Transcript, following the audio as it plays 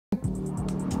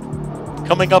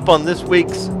Coming up on this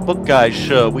week's Book Guys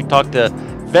show, we talked to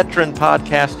veteran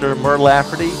podcaster Mur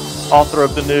Lafferty, author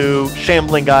of the new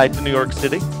Shambling Guide to New York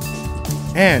City.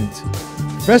 And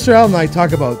Professor Al and I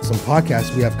talk about some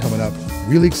podcasts we have coming up.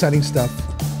 Really exciting stuff.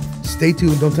 Stay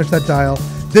tuned. Don't touch that dial.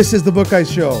 This is the Book Guys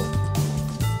show.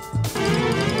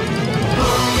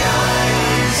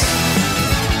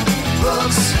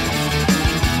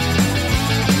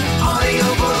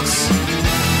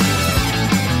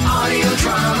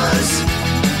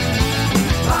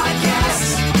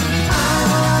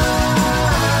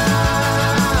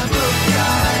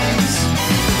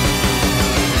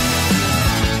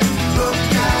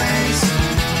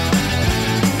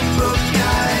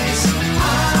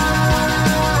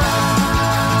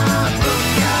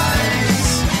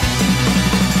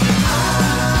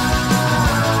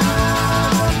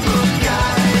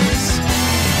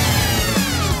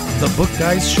 The Book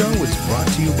Guys show is brought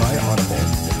to you by Audible.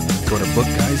 Go to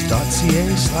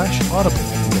bookguys.ca/audible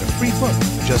and get a free book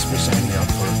just for signing up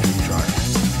for a free trial.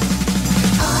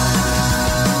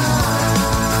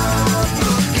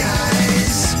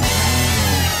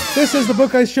 This is the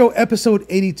Book Guys show, episode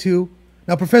 82.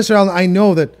 Now, Professor Allen, I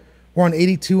know that we're on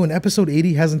 82 and episode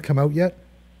 80 hasn't come out yet.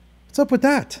 What's up with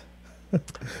that?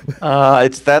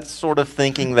 It's that sort of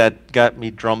thinking that got me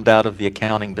drummed out of the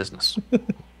accounting business.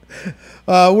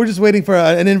 We're just waiting for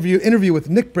an interview with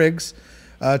Nick Briggs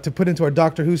to put into our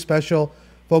Doctor Who special.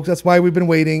 Folks, that's why we've been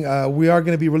waiting. We are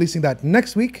going to be releasing that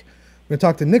next week. We're going to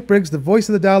talk to Nick Briggs, the voice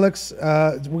of the Daleks.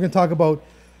 We're going to talk about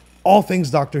all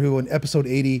things Doctor Who in episode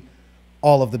 80,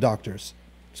 all of the Doctors.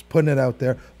 Just putting it out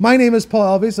there. My name is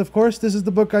Paul Alves, of course. This is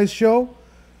the Book Guys show.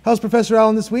 How's Professor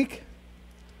Allen this week?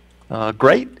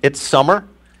 Great. It's summer,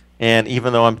 and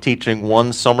even though I'm teaching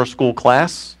one summer school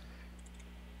class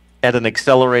at an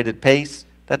accelerated pace,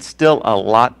 that's still a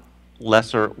lot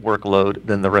lesser workload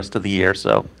than the rest of the year,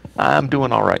 so I'm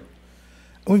doing all right.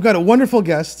 We've got a wonderful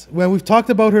guest. Well, we've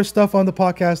talked about her stuff on the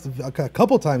podcast a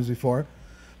couple times before.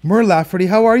 Mur Lafferty.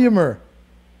 How are you, Mur?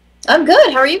 I'm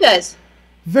good. How are you guys?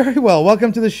 Very well.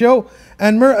 Welcome to the show.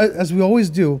 And Mur, as we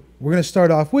always do, we're going to start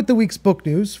off with the week's book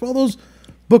news for all those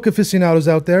book aficionados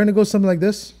out there, and it goes something like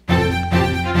this. Book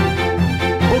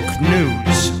news.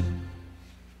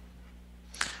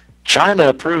 China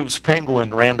approves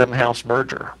Penguin Random House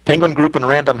merger. Penguin Group and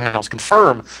Random House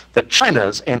confirm that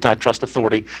China's antitrust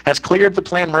authority has cleared the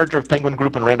planned merger of Penguin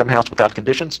Group and Random House without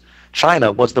conditions.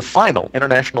 China was the final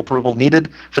international approval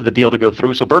needed for the deal to go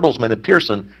through, so Bertelsmann and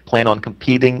Pearson plan on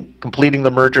completing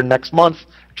the merger next month,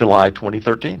 July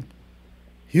 2013.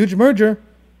 Huge merger.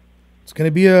 It's going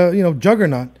to be a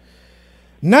juggernaut.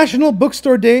 National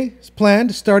Bookstore Day is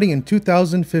planned starting in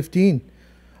 2015.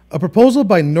 A proposal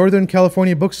by Northern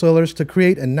California booksellers to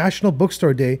create a National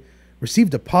Bookstore Day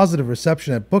received a positive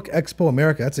reception at Book Expo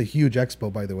America. That's a huge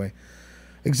expo, by the way.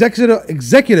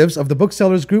 Executives of the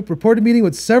booksellers group reported meeting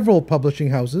with several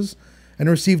publishing houses and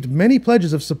received many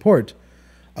pledges of support.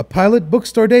 A pilot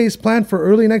bookstore day is planned for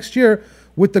early next year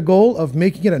with the goal of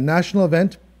making it a national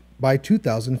event by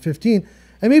 2015.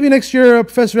 And maybe next year,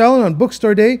 Professor Allen, on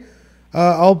Bookstore Day,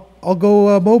 I'll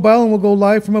go mobile and we'll go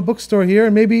live from a bookstore here,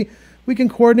 and maybe we can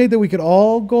coordinate that we could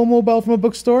all go mobile from a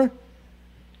bookstore.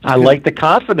 I like the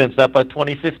confidence that by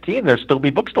 2015 there'll still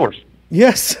be bookstores.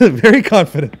 Yes, very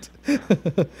confident.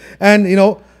 And,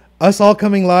 us all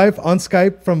coming live on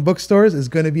Skype from bookstores is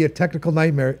going to be a technical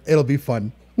nightmare. It'll be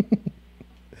fun.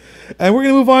 And we're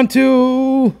going to move on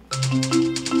to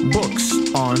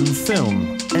Books on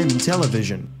film and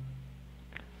television.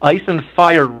 Ice and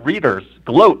Fire readers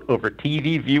gloat over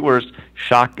TV viewers'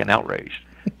 shock and outrage.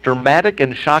 Dramatic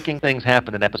and shocking things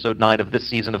happened in episode 9 of this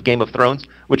season of Game of Thrones,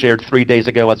 which aired 3 days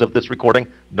ago as of this recording.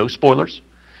 No spoilers.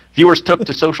 Viewers took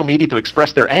to social media to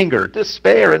express their anger,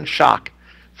 despair, and shock.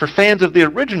 For fans of the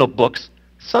original books,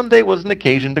 Sunday was an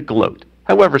occasion to gloat,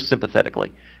 however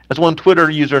sympathetically. As one Twitter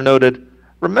user noted,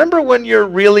 "Remember when your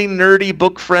really nerdy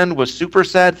book friend was super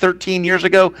sad 13 years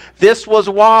ago? This was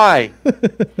why."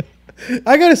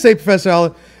 I got to say, Professor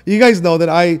Allen, you guys know that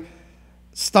I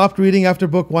stopped reading after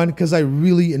book 1 because I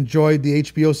really enjoyed the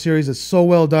HBO series. It's so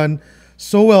well done,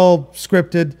 so well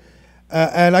scripted.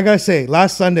 And I got to say,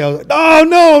 last Sunday, I was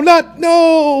like,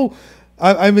 no.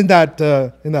 I'm in that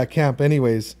camp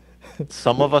anyways.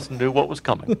 Some of us knew what was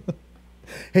coming.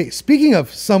 Hey, speaking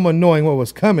of someone knowing what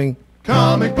was coming.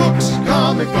 Comic books.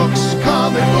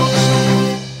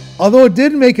 Although it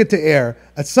didn't make it to air,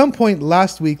 at some point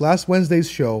last Wednesday's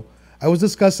show, I was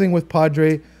discussing with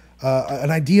Padre an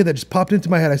idea that just popped into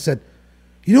my head. I said,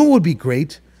 you know what would be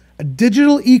great? A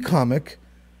digital e-comic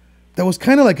that was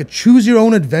kind of like a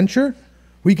choose-your-own adventure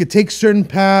where you could take certain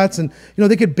paths and,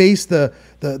 they could base the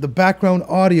background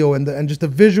audio and just the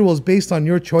visuals based on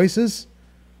your choices.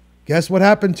 Guess what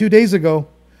happened 2 days ago?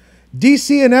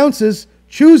 DC announces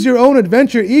Choose Your Own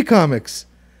Adventure e-comics.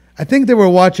 I think they were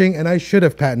watching, and I should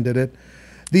have patented it.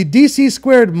 The DC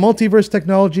Squared multiverse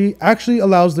technology actually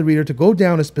allows the reader to go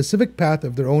down a specific path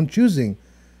of their own choosing.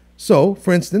 So,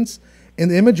 for instance, in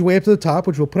the image way up to the top,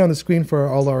 which we'll put on the screen for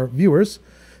all our viewers,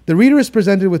 the reader is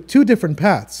presented with 2 different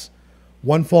paths,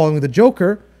 one following the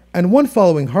Joker and one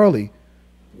following Harley.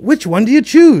 Which one do you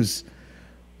choose?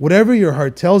 Whatever your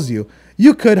heart tells you.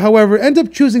 You could, however, end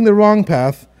up choosing the wrong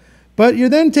path, but you're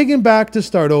then taken back to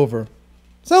start over.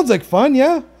 Sounds like fun,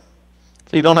 yeah?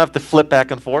 So you don't have to flip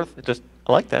back and forth.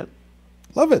 I like that.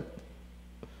 Love it.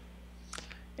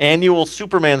 Annual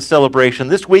Superman celebration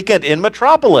this weekend in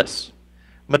Metropolis.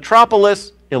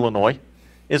 Metropolis, Illinois,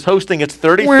 is hosting its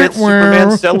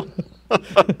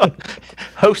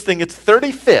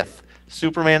 35th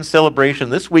Superman celebration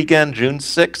this weekend, June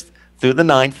 6th through the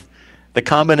 9th. The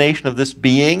combination of this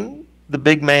being the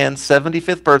big man's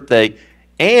 75th birthday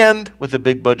and with a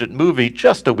big budget movie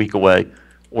just a week away,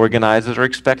 organizers are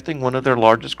expecting one of their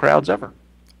largest crowds ever.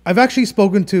 I've actually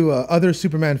spoken to other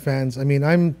Superman fans. I mean,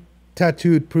 I'm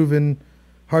tattooed, proven,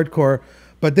 hardcore,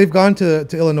 but they've gone to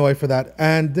Illinois for that,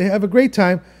 and they have a great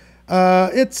time.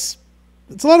 It's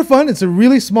a lot of fun. It's a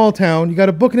really small town. You got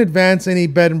to book in advance any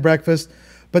bed and breakfast.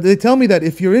 But they tell me that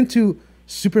if you're into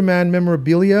Superman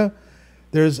memorabilia,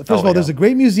 there's a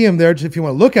great museum there just if you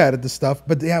want to look at it, the stuff.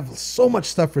 But they have so much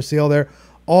stuff for sale there.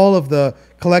 All of the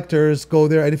collectors go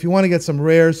there, and if you want to get some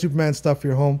rare Superman stuff for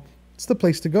your home, it's the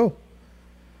place to go.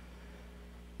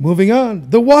 Moving on,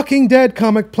 The Walking Dead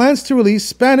comic plans to release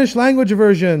Spanish language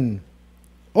version.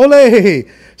 Ole!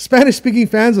 Spanish-speaking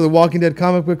fans of the Walking Dead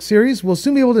comic book series will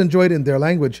soon be able to enjoy it in their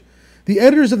language. The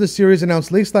editors of the series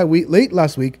announced late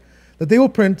last week that they will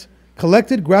print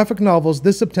collected graphic novels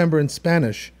this September in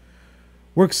Spanish.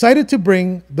 We're excited to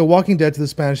bring The Walking Dead to the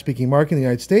Spanish-speaking market in the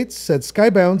United States, said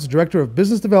Skybound's Director of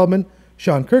Business Development,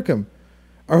 Sean Kirkham.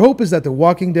 Our hope is that The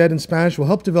Walking Dead in Spanish will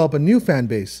help develop a new fan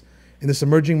base in this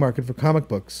emerging market for comic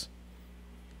books.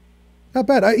 Not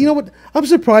bad. You know what? I'm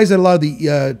surprised that a lot of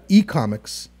the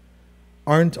e-comics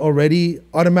aren't already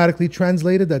automatically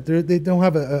translated, that they don't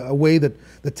have a way that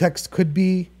the text could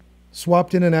be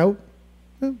swapped in and out.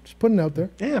 Just putting it out there.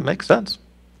 Yeah, it makes sense.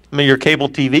 I mean, your cable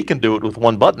TV can do it with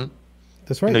one button.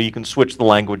 That's right. You can switch the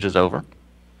languages over. I'm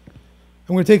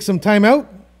going to take some time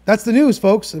out. That's the news,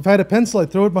 folks. If I had a pencil,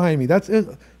 I'd throw it behind me. That's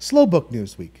Slow Book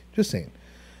News Week. Just saying.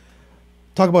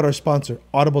 Talk about our sponsor,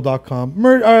 Audible.com.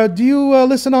 Mur, do you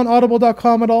listen on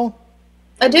Audible.com at all?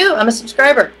 I do. I'm a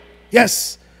subscriber.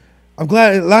 Yes. I'm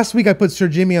glad. Last week I put Sir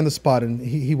Jimmy on the spot, and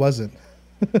he wasn't.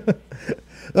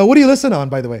 What do you listen on,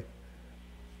 by the way?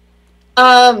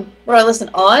 Where I listen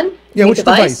on? Yeah, which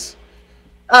device?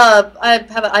 I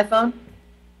have an iPhone.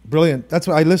 Brilliant. That's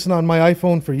what I listen on my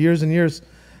iPhone for years and years.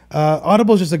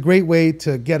 Audible is just a great way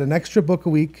to get an extra book a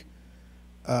week,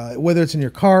 whether it's in your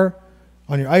car,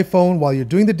 on your iPhone, while you're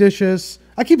doing the dishes.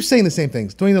 I keep saying the same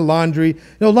things. Doing the laundry.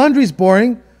 Laundry's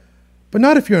boring, but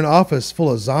not if you're in an office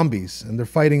full of zombies and they're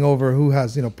fighting over who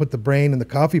has, put the brain in the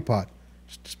coffee pot.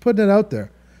 Just putting it out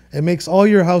there. It makes all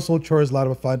your household chores a lot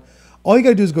of fun. All you got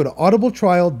to do is go to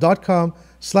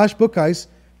audibletrial.com/bookice,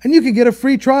 and you can get a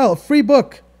free trial, a free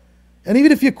book. And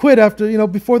even if you quit after,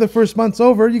 before the first month's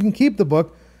over, you can keep the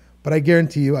book. But I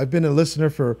guarantee you, I've been a listener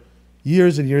for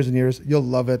years and years and years. You'll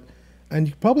love it. And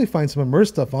you can probably find some Mur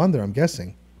stuff on there, I'm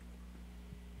guessing.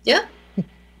 Yeah.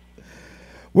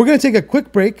 We're going to take a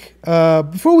quick break.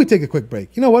 Before we take a quick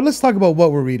break, you know what? Let's talk about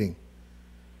what we're reading.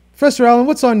 Professor Allen,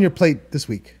 what's on your plate this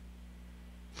week?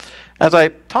 As I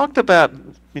talked about,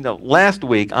 last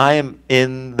week, I am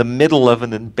in the middle of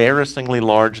an embarrassingly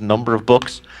large number of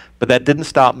books, but that didn't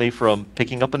stop me from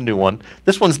picking up a new one.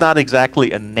 This one's not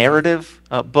exactly a narrative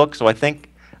book, so I think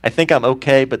I'm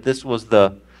okay. But this was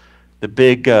the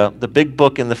big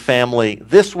book in the family.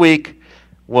 This week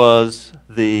was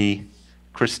the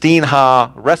Christine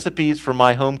Ha Recipes for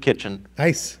My Home Kitchen.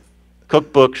 Nice.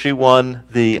 Cookbook. She won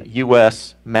the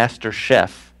U.S. Master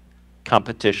Chef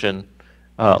competition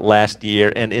last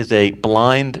year and is a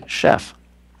blind chef.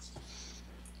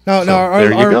 Now,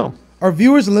 there you go. Our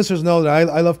viewers and listeners know that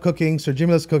I love cooking. Sir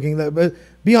Jimmy loves cooking. But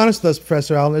be honest with us,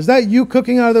 Professor Allen. Is that you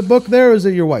cooking out of the book there, or is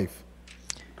it your wife?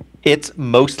 It's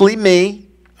mostly me.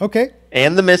 Okay.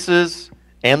 And the missus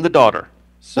and the daughter.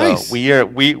 So nice. we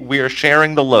are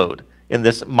sharing the load in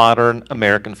this modern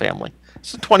American family.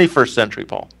 It's the 21st century,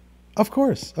 Paul. Of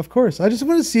course. I just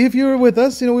wanted to see if you were with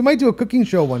us. We might do a cooking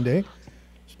show one day.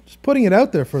 Just putting it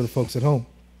out there for the folks at home.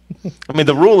 I mean,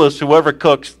 the rule is whoever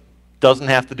cooks doesn't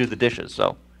have to do the dishes.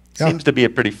 So Yeah. seems to be a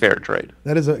pretty fair trade.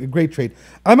 That is a great trade.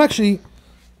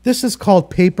 This is called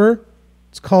paper.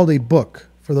 It's called a book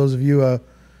for those of you,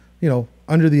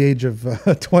 under the age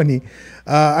of 20.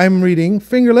 I'm reading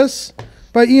Fingerless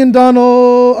by Ian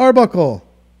Donald Arbuckle.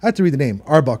 I had to read the name,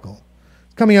 Arbuckle.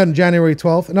 It's coming out on January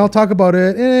 12th, and I'll talk about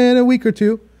it in a week or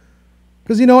two.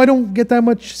 Because, I don't get that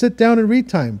much sit down and read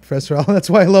time, Professor Allen. That's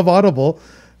why I love Audible.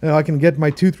 I can get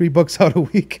my 2-3 books out a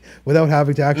week without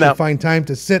having to actually find time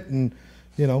to sit and,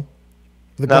 with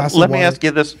a glass of water. Let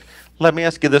me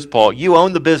ask you this, Paul. You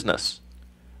own the business.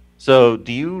 So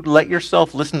do you let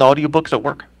yourself listen to audiobooks at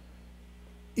work?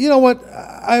 You know what?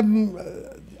 I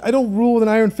don't rule with an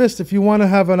iron fist. If you want to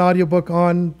have an audiobook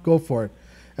on, go for it.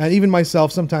 And even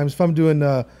myself, sometimes if I'm doing,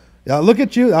 look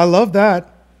at you. I love that.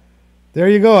 There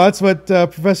you go. That's what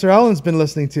Professor Allen's been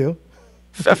listening to.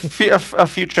 A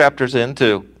few chapters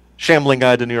into Shambling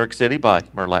Guide to New York City by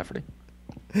Mur Lafferty.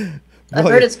 I've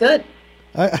heard it's good.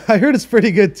 I heard it's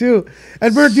pretty good too.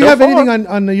 And Bert, do you So have far. anything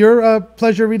on your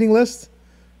pleasure reading list?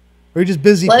 Or are you just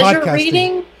busy Pleasure podcasting?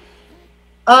 reading?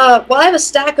 Well, I have a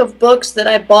stack of books that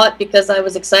I bought because I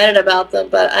was excited about them,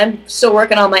 but I'm still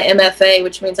working on my MFA,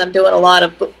 which means I'm doing a lot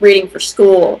of book reading for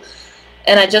school.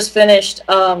 And I just finished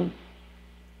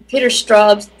Peter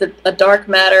Straub's A Dark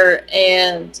Matter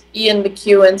and Ian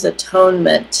McEwan's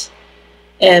Atonement.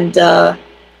 And now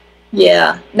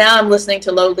I'm listening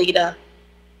to Lolita.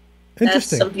 That's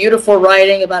Interesting. some beautiful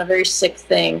writing about a very sick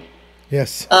thing.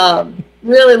 Yes.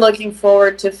 Really looking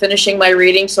forward to finishing my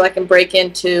reading so I can break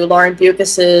into Lauren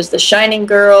Bukas's The Shining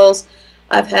Girls.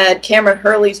 I've had Cameron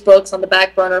Hurley's books on the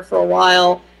back burner for a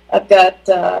while. I've got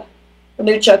the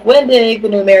new Chuck Wendig, the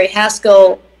new Mary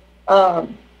Haskell.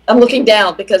 I'm looking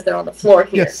down because they're on the floor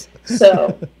here. Yes.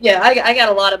 So yeah, I got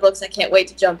a lot of books I can't wait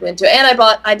to jump into. And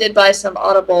I did buy some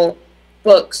Audible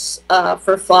books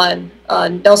for fun.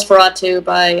 Nosferatu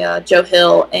by Joe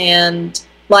Hill and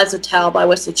Lives of Tao by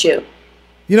Wesley Chu.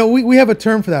 We have a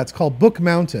term for that. It's called Book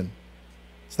Mountain.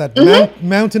 It's that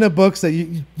mountain of books that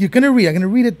you're going to read. I'm going to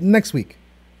read it next week.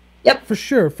 Yep. For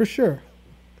sure.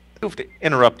 I have to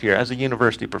interrupt here as a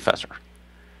university professor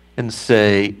and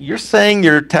say, you're saying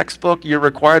your textbook you're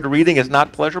required reading is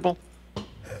not pleasurable?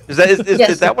 Is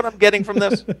that what I'm getting from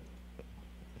this?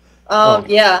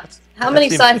 Yeah. How many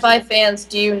sci-fi fans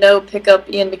do you know pick up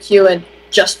Ian McEwan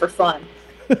just for fun?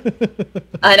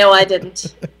 I know I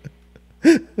didn't.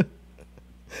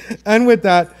 And with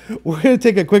that, we're going to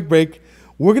take a quick break.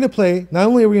 We're going to play, not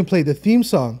only are we going to play the theme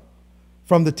song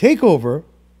from The Takeover,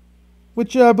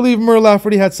 which I believe Mur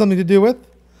Lafferty had something to do with,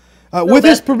 with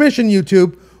his permission,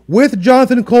 YouTube, with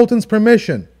Jonathan Colton's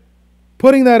permission.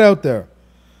 Putting that out there.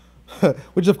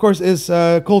 Which, of course, is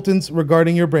Colton's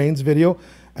Regarding Your Brains video.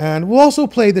 And we'll also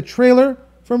play the trailer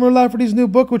from Mur Lafferty's new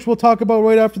book, which we'll talk about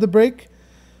right after the break.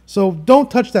 So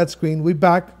don't touch that screen. We'll be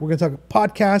back. We're going to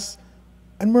talk podcasts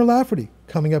and Mur Lafferty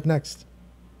coming up next.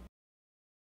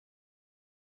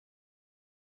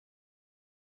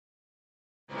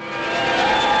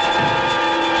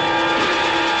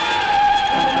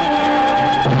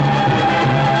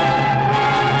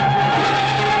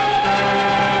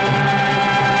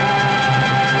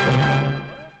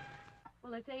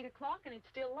 Well, it's 8 o'clock and it's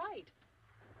still light.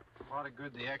 A lot of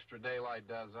good the extra daylight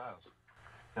does us.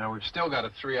 Now, we've still got a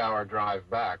 3-hour drive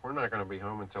back. We're not going to be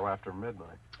home until after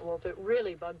midnight. Well, if it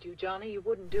really bugged you, Johnny, you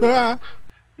wouldn't do it.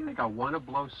 You think I want to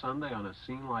blow Sunday on a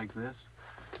scene like this?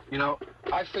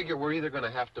 I figure we're either going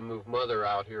to have to move Mother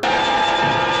out here.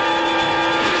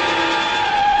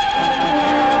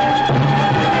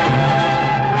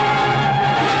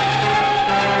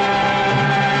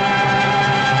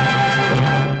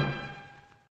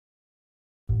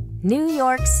 New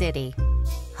York City,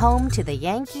 home to the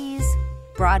Yankees,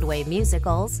 Broadway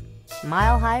musicals,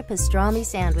 mile-high pastrami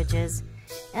sandwiches,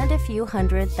 and a few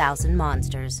 100,000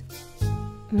 monsters.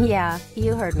 Yeah,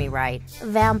 you heard me right.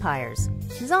 Vampires,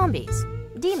 zombies,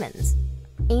 demons,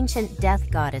 ancient death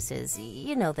goddesses,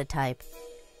 you know the type.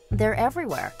 They're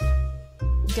everywhere.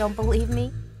 Don't believe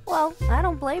me? Well, I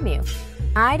don't blame you.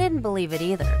 I didn't believe it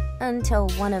either, until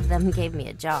one of them gave me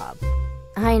a job.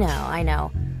 I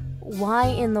know. Why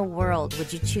in the world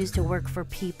would you choose to work for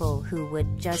people who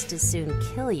would just as soon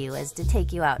kill you as to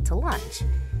take you out to lunch?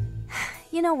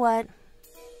 You know what?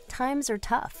 Times are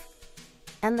tough.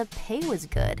 And the pay was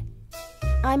good.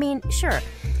 I mean, sure,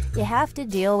 you have to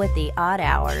deal with the odd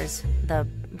hours, the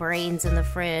brains in the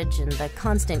fridge, and the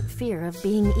constant fear of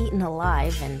being eaten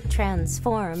alive and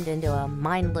transformed into a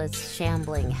mindless,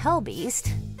 shambling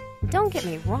hellbeast. Don't get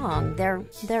me wrong, there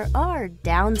are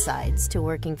downsides to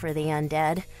working for the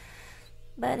undead.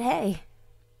 But hey,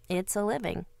 it's a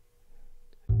living.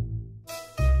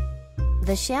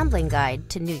 The Shambling Guide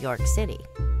to New York City.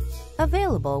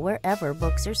 Available wherever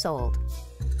books are sold.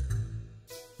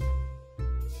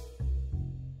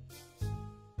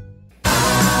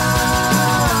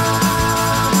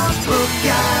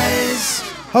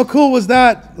 How cool was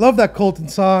that? Love that Colton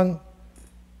song.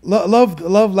 Love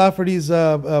Lafferty's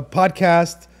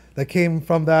podcast that came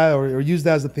from that, or used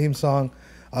that as a theme song.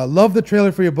 Love the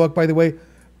trailer for your book, by the way.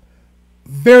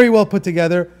 Very well put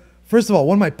together. First of all,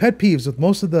 one of my pet peeves with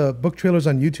most of the book trailers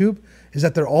on YouTube is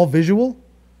that they're all visual.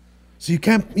 So you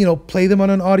can't, play them on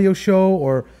an audio show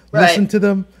or listen to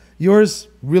them. Yours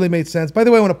really made sense. By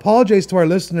the way, I want to apologize to our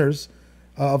listeners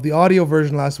of the audio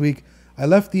version last week. I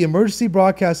left the emergency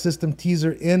broadcast system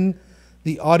teaser in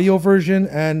the audio version,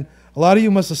 and a lot of you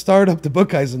must have started up the book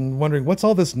guys and wondering, what's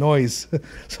all this noise?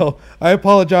 So I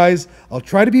apologize. I'll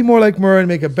try to be more like Mur and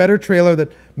make a better trailer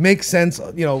that makes sense,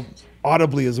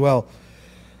 audibly as well.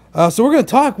 So we're going to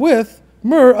talk with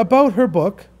Mur about her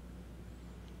book.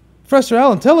 Professor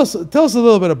Allen, tell us a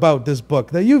little bit about this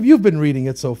book that you've been reading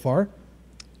it so far.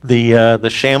 The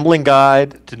Shambling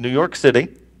Guide to New York City,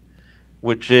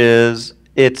 which is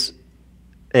it's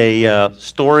a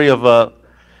story of a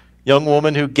young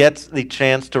woman who gets the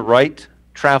chance to write a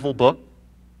travel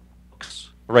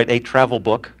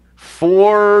book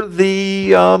for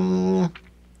the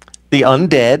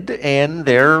undead and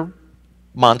their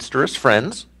monstrous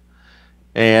friends.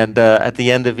 And at the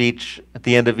end of each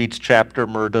chapter,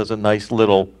 Mur does a nice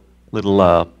little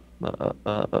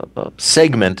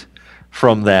segment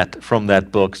from that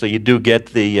book. So you do get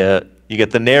the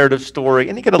narrative story,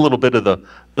 and you get a little bit of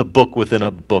the book within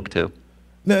a book too.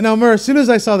 Now, Mur, as soon as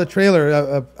I saw the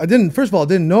trailer, I didn't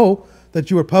know that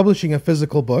you were publishing a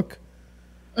physical book.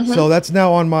 Mm-hmm. So that's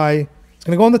now it's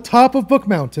going to go on the top of Book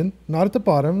Mountain, not at the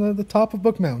bottom, the top of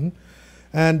Book Mountain.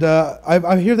 And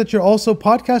I hear that you're also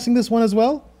podcasting this one as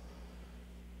well?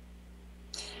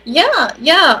 Yeah.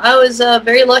 I was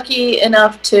very lucky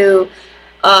enough to,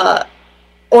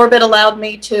 Orbit allowed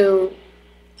me to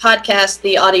podcast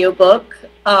the audiobook.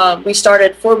 We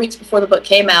started 4 weeks before the book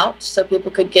came out, so people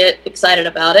could get excited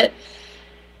about it.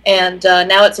 And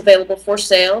now it's available for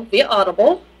sale via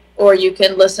Audible, or you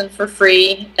can listen for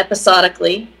free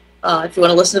episodically. If you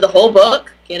want to listen to the whole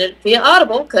book, get it via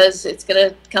Audible, because it's going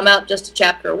to come out just a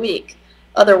chapter a week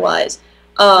otherwise.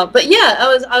 But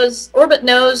yeah, Orbit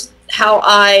knows how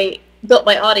I built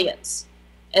my audience.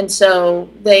 And so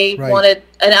they wanted,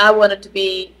 and I wanted to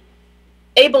be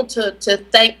able to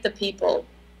thank the people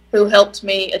who helped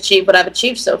me achieve what I've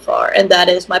achieved so far, and that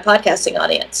is my podcasting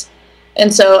audience.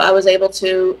 And so I was able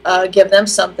to give them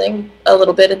something a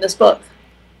little bit in this book.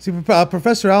 See,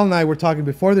 Professor Allen and I were talking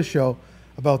before the show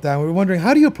about that. We were wondering,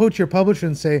 how do you approach your publisher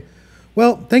and say,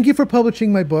 well, thank you for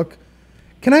publishing my book.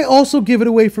 Can I also give it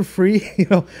away for free?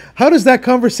 How does that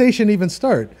conversation even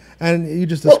start? And you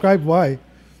just described why.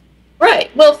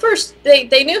 Right. Well, first,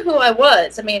 they knew who I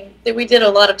was. I mean, we did a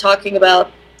lot of talking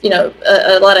about,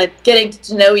 a lot of getting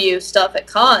to know you stuff at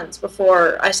cons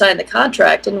before I signed the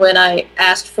contract. And when I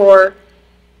asked for,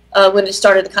 when it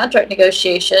started the contract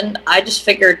negotiation, I just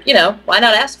figured, why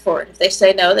not ask for it? If they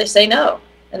say no, they say no.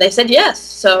 And they said yes.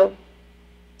 So,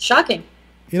 shocking.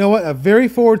 You know what? Very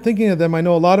forward thinking of them. I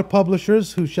know a lot of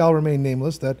publishers who shall remain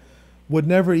nameless that would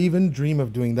never even dream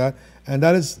of doing that. And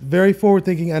that is very forward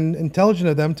thinking and intelligent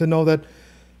of them to know that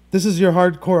this is your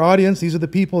hardcore audience. These are the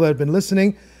people that have been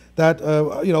listening that,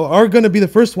 are going to be the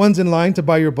first ones in line to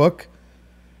buy your book.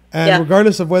 And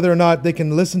regardless of whether or not they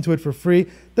can listen to it for free,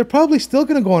 they're probably still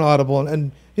going to go on Audible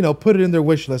and put it in their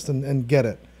wish list and get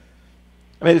it.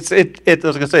 I mean, I was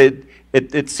going to say,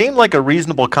 it seemed like a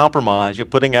reasonable compromise. You're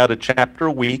putting out a chapter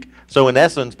a week. So in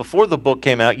essence, before the book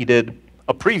came out, you did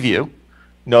a preview,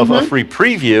 a free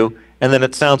preview, and then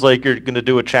it sounds like you're going to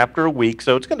do a chapter a week.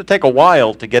 So it's going to take a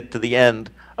while to get to the end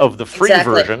of the free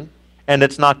version, and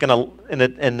it's not going to,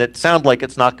 and it sounds like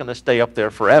it's not going to stay up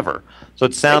there forever. So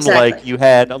it sounds like you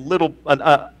had a little.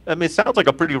 It sounds like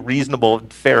a pretty reasonable,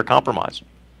 fair compromise.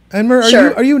 And Mur,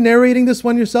 are you narrating this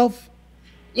one yourself?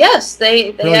 Yes,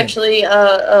 they actually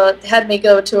had me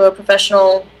go to a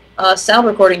professional sound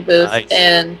recording booth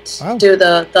and do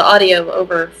the audio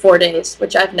over 4 days,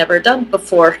 which I've never done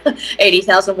before.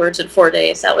 80,000 words in 4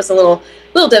 days. That was a little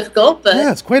difficult, but yeah,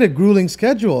 it's quite a grueling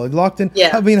schedule. It locked in.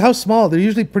 Yeah. I mean, how small? They're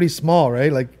usually pretty small,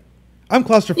 right? Like, I'm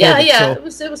claustrophobic. Yeah.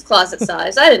 So. It was closet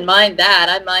size. I didn't mind that.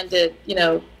 I minded,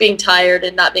 being tired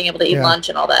and not being able to eat lunch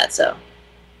and all that. So.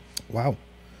 Wow.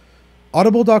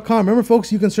 Audible.com. Remember,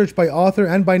 folks, you can search by author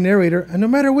and by narrator, and no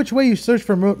matter which way you search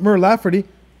for Mur Lafferty,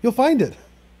 you'll find it.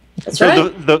 That's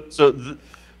right.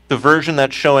 The version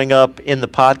that's showing up in the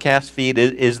podcast feed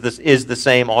is the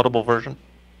same Audible version?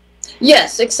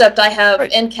 Yes, except I have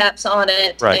Right. end caps on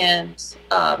it, Right. and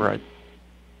Right.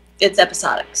 it's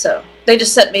episodic. So they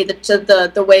just sent me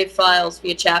the wave files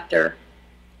via chapter,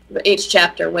 each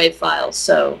chapter wave files,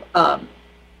 so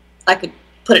I could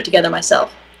put it together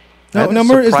myself. Now, That is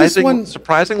Mur, is this one?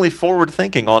 surprisingly forward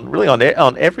thinking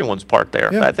on everyone's part there.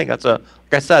 Yeah. I think that's like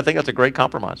I said, I think that's a great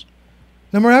compromise.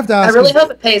 Now, Mur, I have to I ask. really hope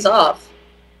it pays off.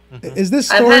 Is this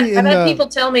I've story had in the? people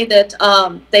tell me that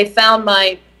they found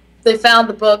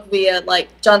the book via like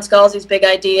John Scalzi's Big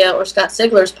Idea or Scott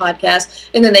Sigler's podcast,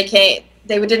 and then they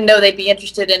didn't know they'd be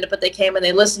interested in it, but they came and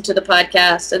they listened to the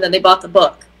podcast, and then they bought the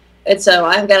book. And so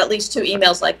I've got at least 2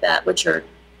 emails like that, which are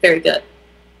very good.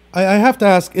 I have to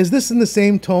ask: is this in the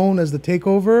same tone as the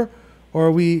Takeover, or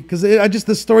are we? Because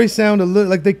the story sound a little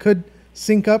like they could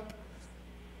sync up.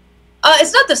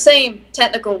 It's not the same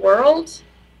technical world,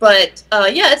 but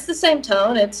yeah, it's the same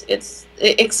tone. It's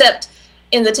except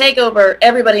in the Takeover,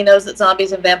 everybody knows that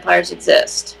zombies and vampires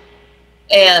exist,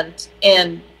 and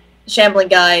in Shambling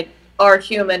Guide, our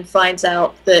human finds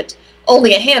out that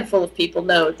only a handful of people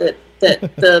know that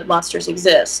the monsters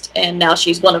exist, and now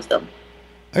she's one of them.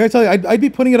 I gotta tell you, I'd be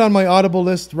putting it on my Audible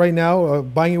list right now,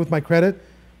 buying it with my credit,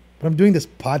 but I'm doing this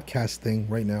podcast thing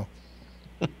right now.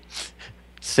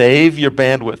 Save your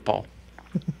bandwidth, Paul.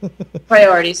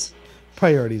 Priorities.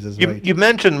 Priorities is right. You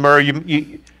mentioned Mur.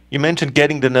 You mentioned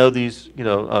getting to know these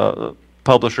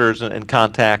publishers and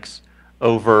contacts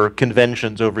over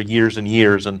conventions over years and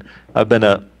years, and I've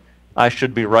been I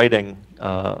should be writing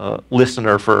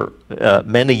listener for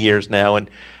many years now, and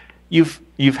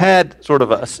you've had sort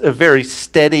of a very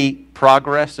steady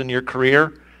progress in your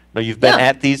career. You've been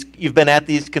at these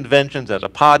conventions as a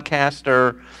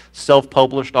podcaster,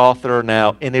 self-published author,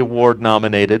 now an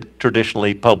award-nominated,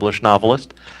 traditionally published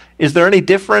novelist. Is there any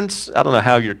difference? I don't know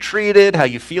how you're treated, how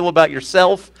you feel about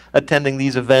yourself attending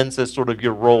these events as sort of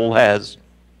your role has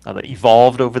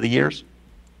evolved over the years?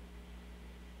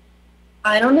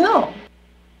 I don't know.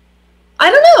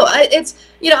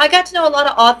 I got to know a lot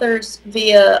of authors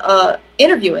via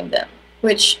interviewing them,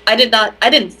 which I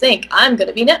didn't think I'm going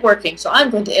to be networking, so I'm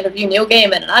going to interview Neil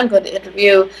Gaiman and I'm going to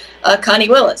interview Connie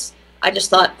Willis. I just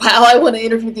thought, wow, I want to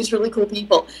interview these really cool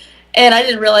people, and I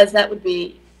didn't realize that would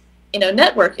be,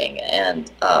 networking.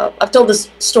 And I've told this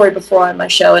story before on my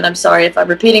show, and I'm sorry if I'm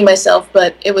repeating myself,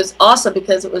 but it was awesome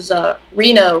because it was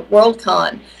Reno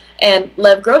Worldcon, and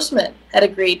Lev Grossman had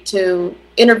agreed to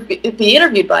be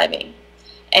interviewed by me.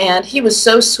 And he was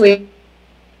so sweet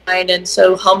and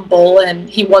so humble, and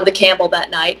he won the Campbell that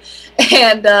night.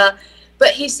 And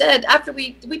but he said, after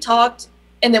we talked,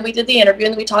 and then we did the interview,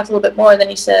 and then we talked a little bit more, and then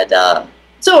he said,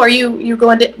 so are you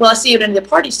going to, well, I see you at any of the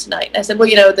parties tonight. And I said, well,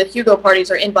 the Hugo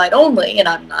parties are invite only, and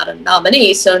I'm not a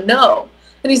nominee, so no.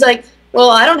 And he's like,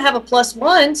 well, I don't have a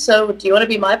 +1, so do you want to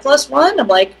be my +1? I'm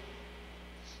like,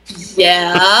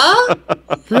 yeah.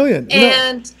 Brilliant.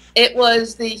 And it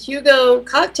was the Hugo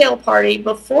cocktail party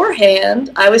beforehand.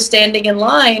 I was standing in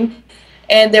line,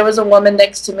 and there was a woman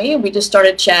next to me, and we just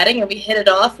started chatting, and we hit it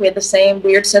off. We had the same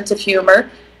weird sense of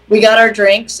humor. We got our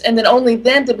drinks, and then only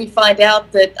then did we find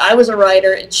out that I was a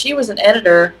writer and she was an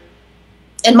editor,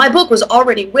 and my book was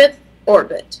already with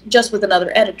Orbit, just with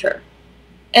another editor.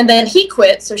 And then he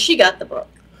quit, so she got the book.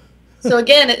 So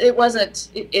again, it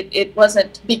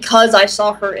wasn't because I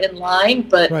saw her in line,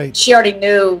 but Right. She already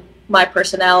knew my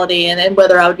personality and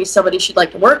whether I would be somebody she'd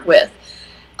like to work with.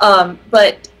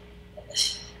 But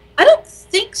I don't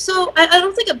think so. I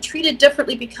don't think I'm treated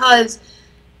differently because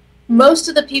most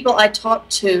of the people I talk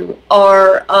to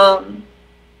are, a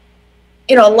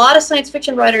lot of science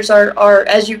fiction writers are,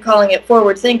 as you're calling it,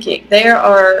 forward thinking. They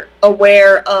are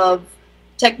aware of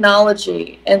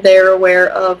technology and they're aware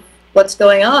of what's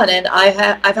going on. And I've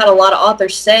had a lot of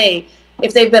authors say,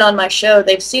 if they've been on my show,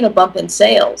 they've seen a bump in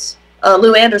sales.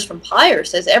 Lou Anders from Pyre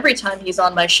says every time he's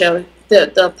on my show,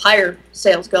 the Pyre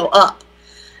sales go up.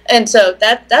 And so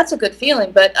that's a good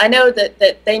feeling. But I know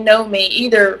that they know me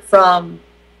either from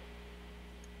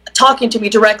talking to me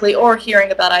directly or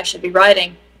hearing about I should be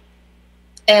writing.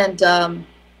 And, and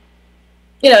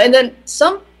then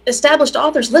some established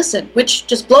authors listen, which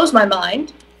just blows my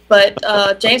mind.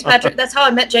 But James Patrick, that's how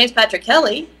I met James Patrick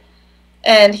Kelly.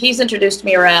 And he's introduced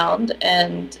me around.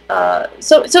 And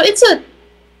so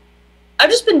I've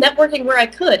just been networking where I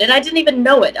could, and I didn't even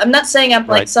know it. I'm not saying I'm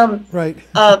like some, right.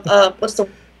 What's the...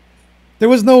 There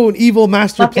was no evil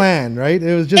master plan, right?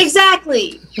 It was just...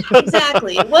 Exactly.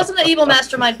 It wasn't an evil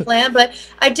mastermind plan, but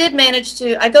I did manage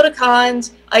to, I go to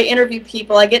cons, I interview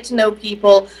people, I get to know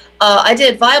people. I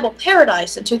did Viable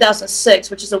Paradise in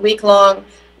 2006, which is a week-long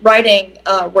writing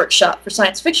workshop for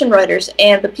science fiction writers,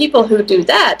 and the people who do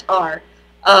that are,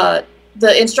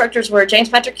 the instructors were James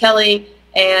Patrick Kelly,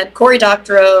 and Cory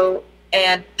Doctorow,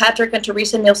 and Patrick and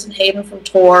Teresa Nielsen Hayden from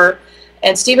Tor,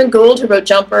 and Stephen Gould, who wrote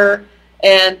Jumper,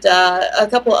 and a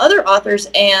couple of other authors.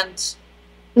 And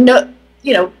no,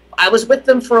 you know, I was with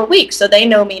them for a week, so they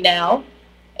know me now.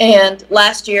 And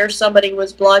last year, somebody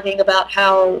was blogging about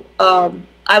how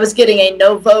I was getting a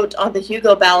no vote on the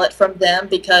Hugo ballot from them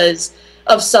because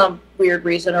of some weird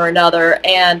reason or another.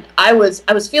 And I was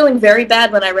feeling very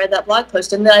bad when I read that blog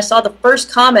post. And then I saw the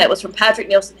first comment was from Patrick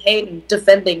Nielsen Hayden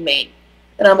defending me.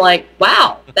 And I'm like,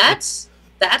 wow, that's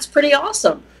pretty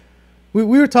awesome. We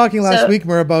were talking last week,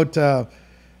 Mur, about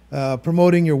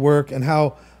promoting your work and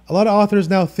how a lot of authors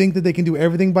now think that they can do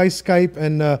everything by Skype.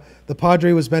 And the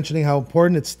Padre was mentioning how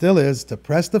important it still is to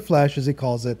press the flesh, as he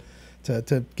calls it,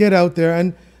 to get out there.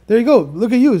 And there you go.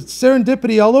 Look at you.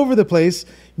 Serendipity all over the place.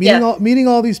 Meeting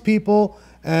all these people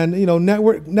and, you know,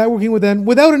 networking with them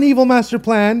without an evil master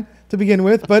plan to begin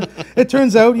with. But it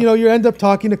turns out, you know, you end up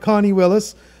talking to Connie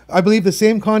Willis. I believe the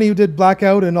same Connie who did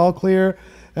Blackout and All Clear.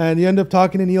 And you end up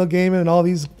talking to Neil Gaiman and all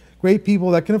these great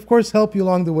people that can, of course, help you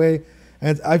along the way.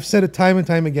 And I've said it time and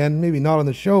time again, maybe not on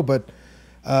the show, but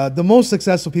the most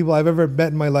successful people I've ever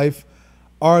met in my life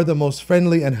are the most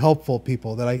friendly and helpful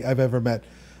people that I've ever met.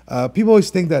 People always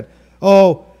think that,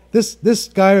 oh, this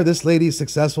guy or this lady is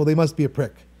successful, they must be a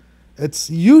prick. It's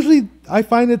usually, I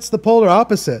find it's the polar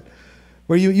opposite,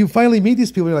 where you finally meet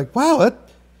these people and you're like, wow,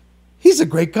 he's a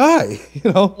great guy,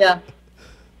 you know? Yeah.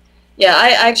 Yeah,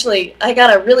 I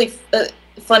got a really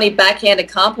funny backhanded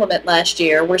compliment last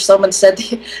year where someone said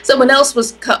someone else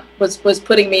was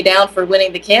putting me down for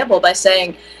winning the Campbell by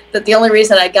saying that the only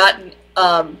reason I gotten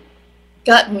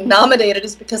nominated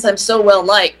is because I'm so well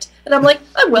liked. And I'm like,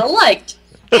 I'm well liked.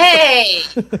 Hey.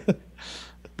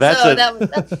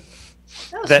 That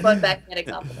was a fun backhanded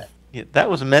compliment. Yeah, that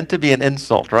was meant to be an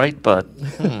insult, right? But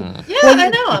yeah, I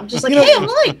know. I'm just like, hey, I'm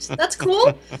liked. That's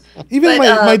cool. Even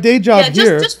my day job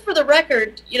here. Just for the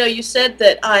record, you know, you said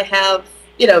that I have,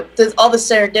 you know, all the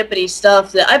serendipity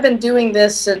stuff. That I've been doing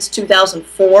this since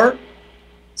 2004.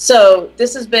 So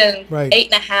this has been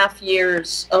 8.5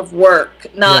 years of work,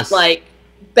 not like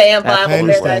bam,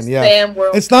 Bible Paradise, bam,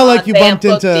 World. It's not like you bumped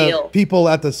into people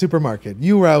at the supermarket.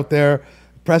 You were out there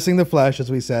pressing the flesh, as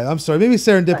we said. I'm sorry, maybe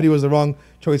serendipity was the wrong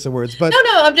choice of words, but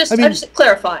no, I'm just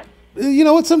clarifying. You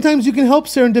know what? Sometimes you can help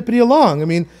serendipity along. I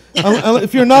mean,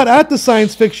 if you're not at the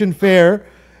science fiction fair,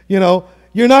 you know,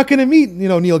 you're not going to meet, you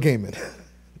know, Neil Gaiman.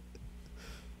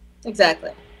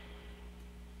 Exactly.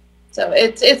 So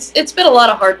it's been a lot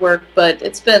of hard work, but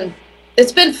it's been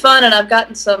fun, and I've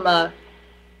gotten some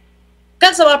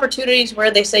opportunities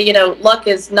where they say, you know, luck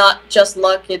is not just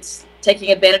luck; it's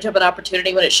taking advantage of an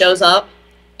opportunity when it shows up,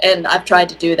 and I've tried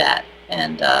to do that.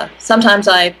 And sometimes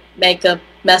I make a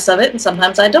mess of it, and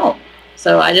sometimes I don't.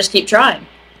 So I just keep trying.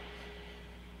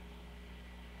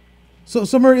 So,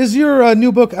 Summer, is your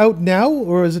new book out now,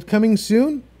 or is it coming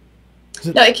soon?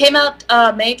 No, it came out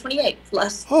May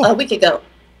 28th, a week ago.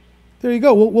 There you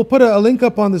go. We'll put a link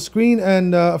up on the screen,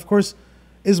 and of course,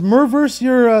 is Murverse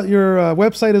your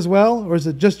website as well, or is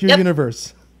it just your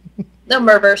universe? No,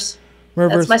 Murverse.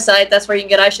 That's my site. That's where you can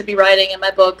get I Should Be Writing and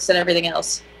my books and everything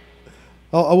else.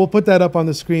 We'll put that up on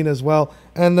the screen as well.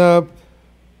 And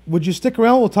would you stick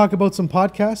around? We'll talk about some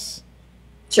podcasts.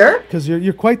 Sure. Because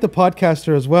you're quite the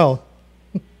podcaster as well.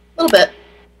 A little bit.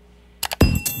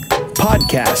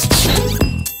 Podcasts.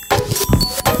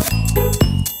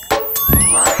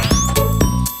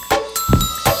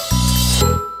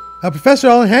 Professor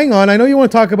Allen, hang on. I know you want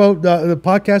to talk about the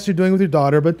podcast you're doing with your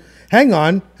daughter, but hang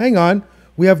on.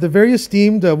 We have the very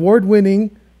esteemed,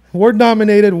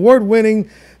 award-nominated,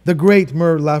 the great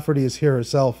Mur Lafferty is here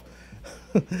herself.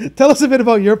 Tell us a bit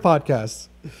about your podcast.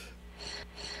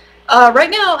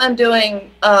 Right now I'm doing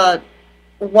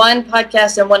one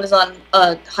podcast and one is on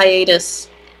hiatus.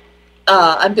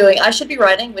 I'm doing I Should Be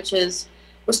Writing, which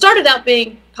started out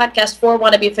being podcast for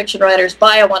wannabe fiction writers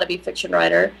by a wannabe fiction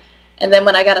writer. And then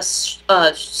when I got a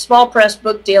small press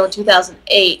book deal in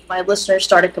 2008, my listeners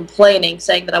started complaining,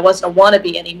 saying that I wasn't a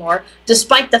wannabe anymore,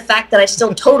 despite the fact that I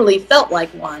still totally felt like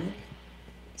one.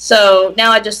 So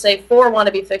now I just say for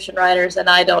wannabe fiction writers, and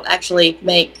I don't actually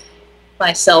make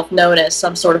myself known as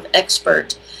some sort of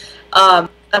expert. And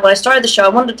when I started the show, I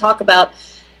wanted to talk about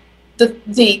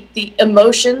the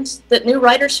emotions that new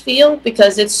writers feel,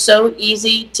 because it's so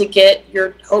easy to get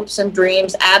your hopes and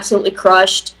dreams absolutely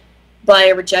crushed by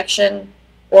a rejection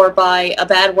or by a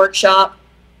bad workshop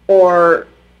or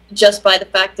just by the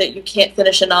fact that you can't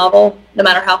finish a novel no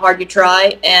matter how hard you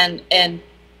try. And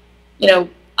you know,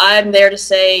 I'm there to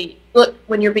say, look,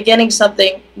 when you're beginning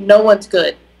something, no one's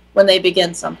good when they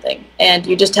begin something, and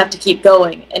you just have to keep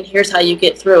going, and here's how you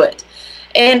get through it.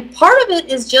 And part of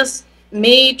it is just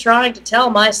me trying to tell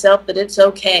myself that it's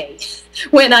okay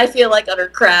when I feel like utter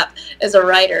crap as a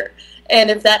writer. And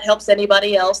if that helps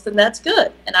anybody else, then that's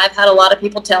good. And I've had a lot of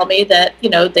people tell me that,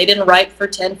 they didn't write for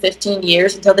 10, 15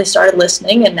 years until they started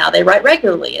listening, and now they write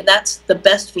regularly. And that's the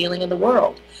best feeling in the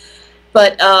world.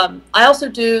 But I also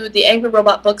do the Angry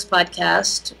Robot Books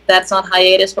podcast. That's on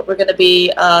hiatus, but we're going to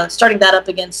be starting that up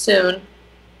again soon,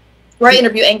 where I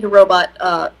interview Angry Robot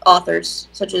authors,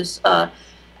 such as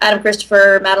Adam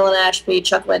Christopher, Madeline Ashby,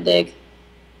 Chuck Wendig.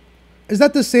 Is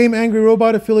that the same Angry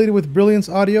Robot affiliated with Brilliance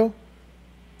Audio?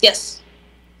 Yes.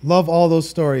 Love all those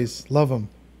stories. Love them.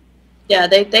 Yeah,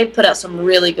 they put out some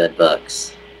really good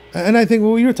books. And I think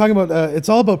what you were talking about, it's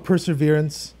all about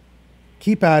perseverance.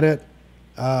 Keep at it.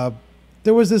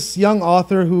 There was this young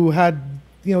author who had,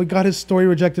 he got his story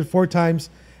rejected 4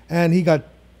 times, and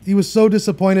he was so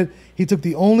disappointed. He took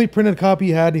the only printed copy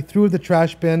he had, he threw it in the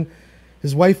trash bin.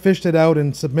 His wife fished it out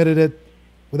and submitted it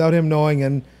without him knowing.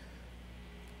 And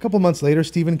a couple months later,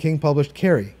 Stephen King published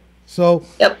Carrie. So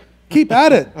yep. Keep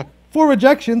at it. 4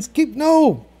 rejections. Get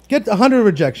 100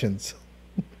 rejections.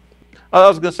 I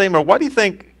was going to say, Mur, why do you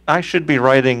think I Should Be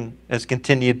Writing has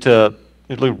continued to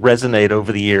really resonate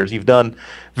over the years? You've done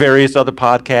various other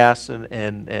podcasts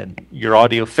and your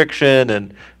audio fiction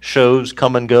and shows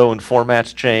come and go and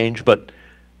formats change. But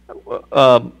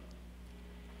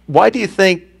why do you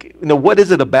think, what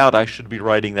is it about I Should Be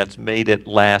Writing that's made it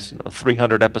last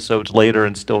 300 episodes later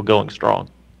and still going strong?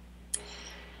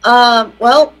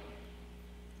 Well,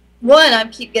 one, I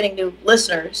keep getting new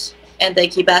listeners, and they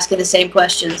keep asking the same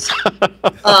questions.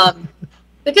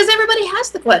 Because everybody has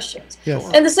the questions.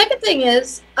 Yes. And the second thing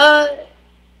is,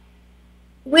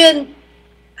 when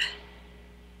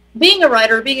being a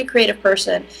writer, being a creative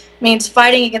person, means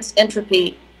fighting against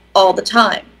entropy all the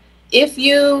time. If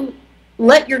you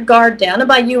let your guard down, and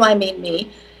by you I mean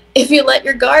me, if you let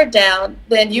your guard down,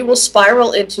 then you will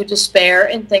spiral into despair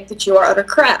and think that you are utter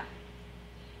crap.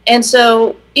 And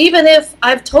so even if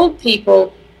I've told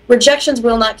people rejections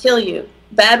will not kill you,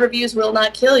 bad reviews will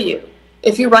not kill you.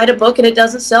 If you write a book and it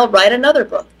doesn't sell, write another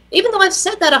book. Even though I've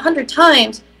said that 100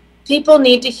 times, people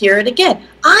need to hear it again.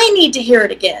 I need to hear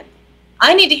it again.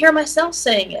 I need to hear myself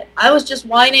saying it. I was just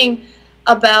whining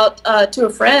about to a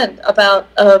friend about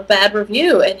a bad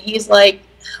review, and he's like,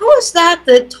 who is that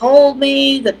told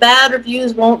me that bad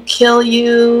reviews won't kill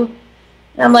you?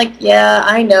 And I'm like, yeah,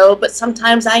 I know, but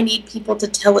sometimes I need people to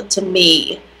tell it to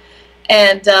me.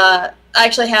 And I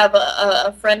actually have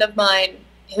a friend of mine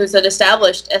who's an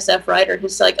established SF writer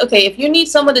who's like, okay, if you need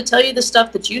someone to tell you the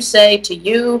stuff that you say to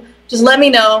you, just let me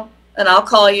know, and I'll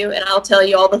call you, and I'll tell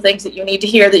you all the things that you need to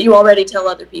hear that you already tell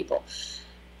other people.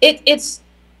 It's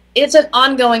an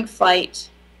ongoing fight.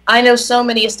 I know so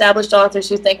many established authors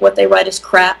who think what they write is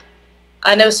crap.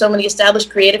 I know so many established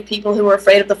creative people who are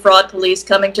afraid of the fraud police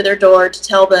coming to their door to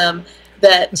tell them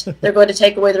that they're going to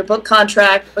take away their book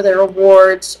contract or their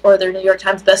awards or their New York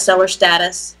Times bestseller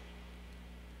status.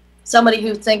 Somebody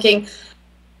who's thinking,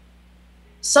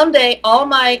 someday all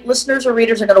my listeners or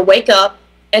readers are going to wake up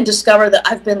and discover that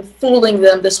I've been fooling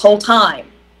them this whole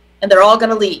time, and they're all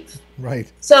going to leave.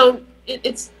 Right. So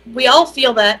we all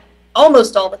feel that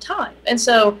almost all the time. And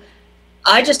so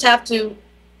I just have to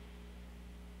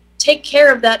take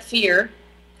care of that fear,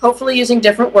 hopefully using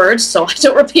different words so I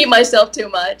don't repeat myself too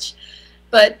much.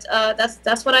 But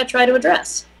that's what I try to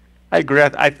address. I agree.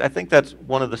 I think that's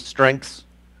one of the strengths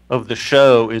of the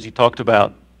show is you talked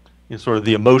about sort of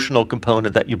the emotional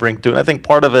component that you bring to it. I think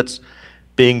part of it's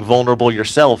being vulnerable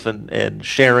yourself and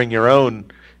sharing your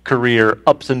own career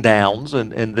ups and downs,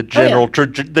 and the general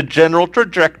the general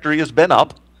trajectory has been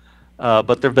up,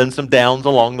 but there have been some downs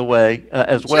along the way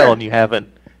as well, Sure. and you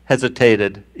haven't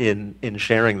hesitated in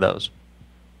sharing those.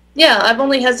 Yeah, I've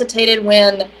only hesitated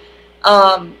when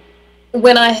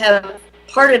I have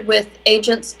parted with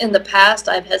agents in the past.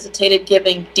 I've hesitated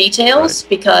giving details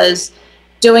because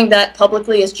doing that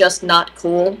publicly is just not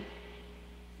cool.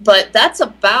 But that's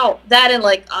about that, and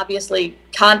like obviously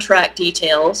contract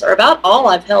details are about all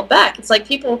I've held back. It's like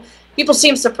people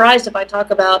seem surprised if I talk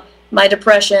about my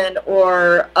depression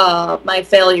or my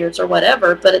failures or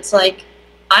whatever, but it's like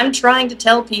I'm trying to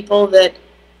tell people that,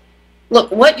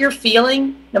 look, what you're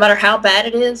feeling, no matter how bad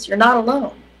it is, you're not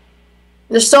alone.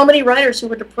 There's so many writers who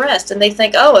are depressed, and they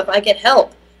think, oh, if I get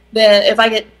help, then if I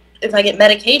get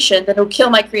medication, then it'll kill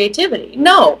my creativity.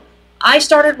 No, I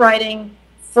started writing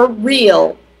for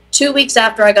real 2 weeks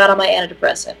after I got on my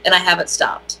antidepressant, and I haven't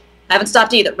stopped. I haven't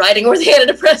stopped either, writing or the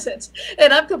antidepressants.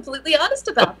 And I'm completely honest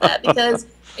about that, because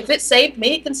if it saved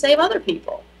me, it can save other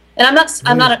people. And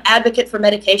I'm not an advocate for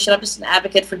medication. I'm just an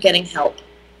advocate for getting help.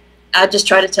 I just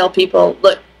try to tell people,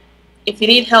 look, if you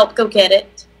need help, go get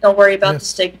it. Don't worry about the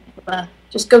stigma.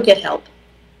 just go get help.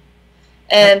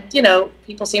 And, you know,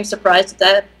 people seem surprised at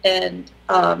that. And,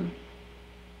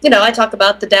 you know, I talk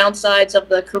about the downsides of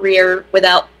the career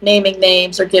without naming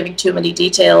names or giving too many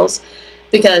details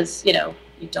because, you know,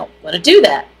 you don't want to do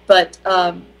that. But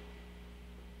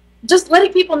just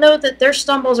letting people know that their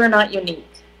stumbles are not unique.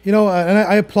 You know, and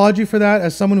I applaud you for that.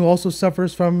 As someone who also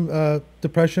suffers from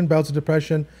depression, bouts of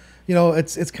depression, you know,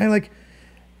 it's kind of like,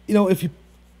 you know, if you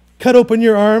cut open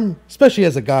your arm, especially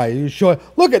as a guy, you show,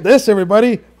 look at this,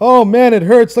 everybody. Oh man, it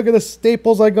hurts. Look at the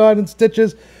staples I got and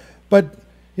stitches. But,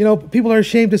 you know, people are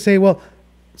ashamed to say, well,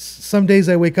 some days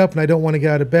I wake up and I don't want to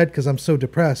get out of bed because I'm so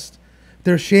depressed.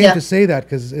 They're ashamed to say that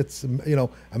because it's, you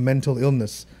know, a mental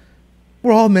illness.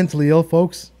 We're all mentally ill,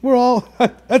 folks. We're all,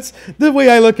 that's the way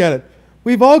I look at it.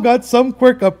 We've all got some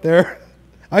quirk up there.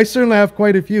 I certainly have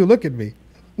quite a few. Look at me.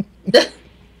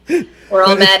 We're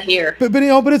all mad here. But you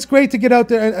know, but it's great to get out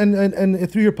there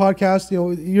and through your podcast, you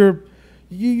know,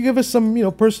 you give us some, you know,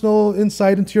 personal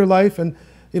insight into your life, and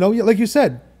you know, like you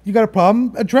said, you got a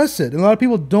problem, address it. And a lot of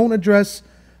people don't address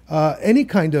any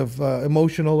kind of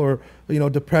emotional or, you know,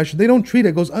 depression. They don't treat it.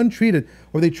 It goes untreated,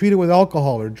 or they treat it with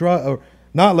alcohol or drug, or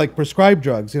not like prescribed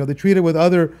drugs. You know, they treat it with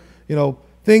other, you know,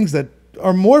 things that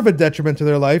are more of a detriment to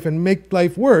their life and make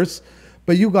life worse.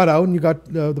 But you got out and you got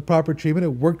the proper treatment. It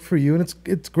worked for you, and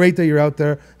it's great that you're out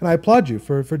there. And I applaud you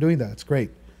for doing that. It's great.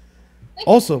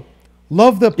 Also,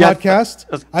 love the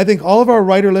podcast. I think all of our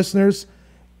writer listeners,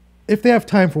 if they have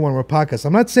time for one more podcast,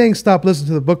 I'm not saying stop listening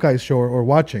to the Book Guys show or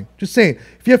watching. Just saying,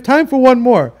 if you have time for one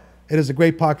more, it is a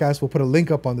great podcast. We'll put a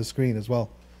link up on the screen as well.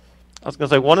 I was going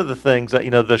to say, one of the things that,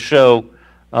 you know, the show,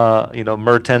 you know,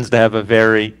 Mur tends to have a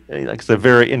very, like I said,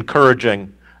 very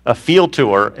encouraging feel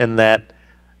to her, in that,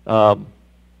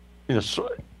 you know,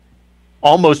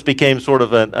 almost became sort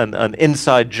of an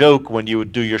inside joke when you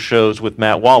would do your shows with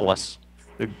Matt Wallace,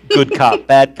 the good cop,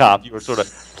 bad cop. You were sort of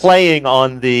playing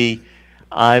on the,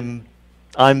 I'm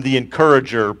the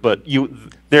encourager, but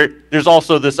there's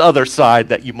also this other side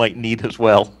that you might need as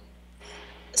well.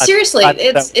 Seriously,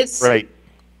 it's right.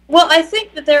 Well, I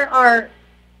think that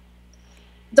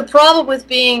the problem with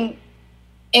being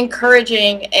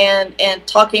encouraging and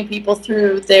talking people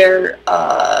through their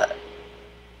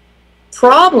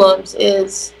problems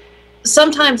is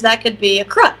sometimes that could be a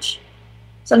crutch.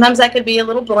 Sometimes that could be a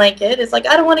little blanket. It's like,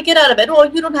 I don't want to get out of bed.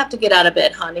 Well, you don't have to get out of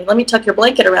bed, honey. Let me tuck your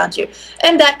blanket around you.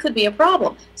 And that could be a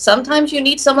problem. Sometimes you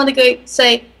need someone to go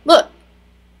say, look,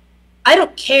 I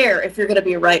don't care if you're going to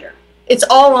be a writer. It's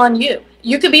all on you.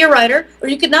 You could be a writer or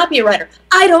you could not be a writer.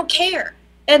 I don't care.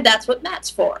 And that's what Matt's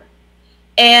for.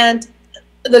 And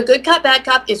the Good Cop, Bad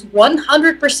Cop is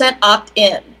 100%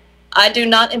 opt-in. I do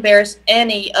not embarrass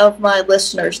any of my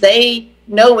listeners. They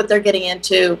know what they're getting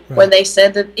into when they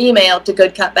send an email to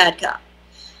Good Cop, Bad Cop.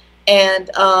 And,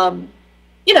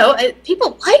 you know,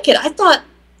 people like it. I thought,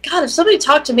 God, if somebody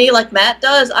talked to me like Matt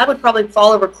does, I would probably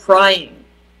fall over crying.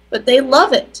 But they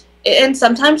love it. And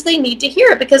sometimes they need to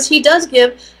hear it because he does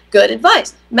give good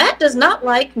advice. Matt does not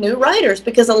like new writers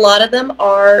because a lot of them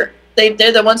are,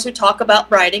 they're the ones who talk about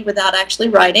writing without actually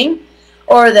writing.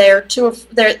 Or they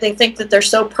think that they're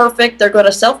so perfect they're going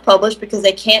to self-publish because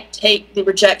they can't take the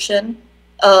rejection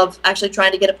of actually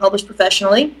trying to get it published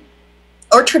professionally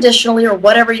or traditionally or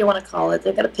whatever you want to call it.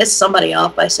 They're going to piss somebody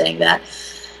off by saying that.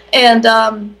 And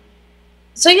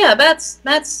so yeah,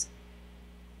 Matt's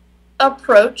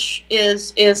approach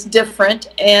is different,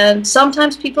 and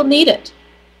sometimes people need it.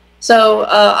 So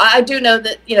I do know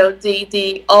that, you know,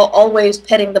 the always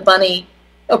petting the bunny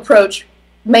approach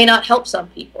may not help some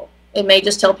people. It may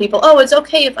just tell people, oh, it's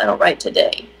okay if I don't write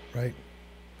today. Right.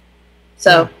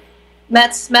 So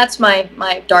Matt's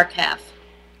my dark half.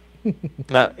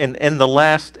 Now, in the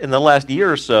last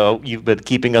year or so, you've been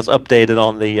keeping us updated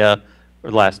on the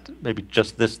maybe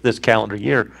just this calendar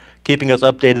year, keeping us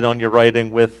updated on your writing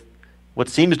with what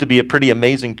seems to be a pretty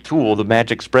amazing tool, the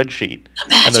Magic Spreadsheet. The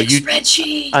Magic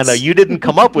Spreadsheet. I know you didn't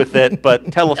come up with it,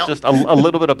 but tell us just a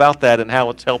little bit about that and how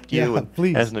it's helped you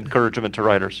as an encouragement to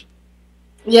writers.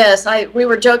 Yes, we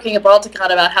were joking at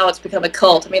Balticon about how it's become a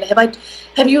cult. I mean,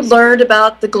 have you learned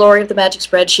about the glory of the Magic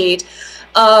Spreadsheet?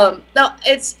 No,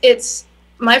 it's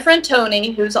my friend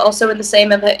Tony, who's also in the same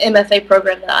MFA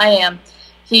program that I am.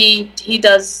 He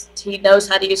knows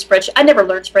how to use spreadsheets. I never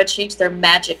learned spreadsheets. They're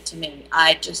magic to me.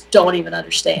 I just don't even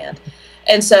understand.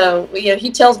 And so, you know, he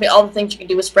tells me all the things you can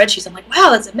do with spreadsheets. I'm like, wow,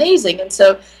 that's amazing. And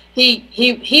so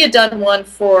he had done one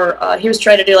for, he was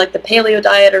trying to do like the paleo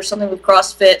diet or something with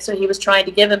CrossFit. So he was trying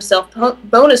to give himself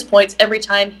bonus points every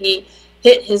time he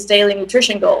hit his daily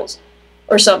nutrition goals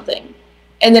or something.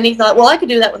 And then he thought, well, I could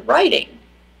do that with writing.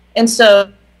 And so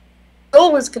the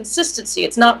goal was consistency.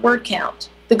 It's not word count.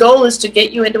 the goal is to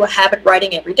get you into a habit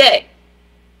writing every day.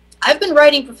 I've been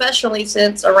writing professionally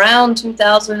since around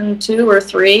 2002 or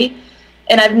 3,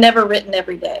 and I've never written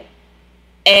every day.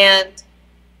 And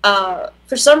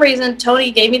for some reason,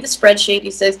 Tony gave me the spreadsheet.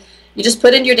 He says, you just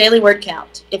put in your daily word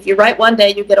count. If you write one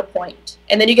day, you get a point.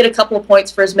 And then you get a couple of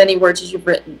points for as many words as you've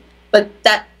written. But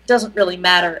that doesn't really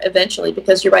matter eventually,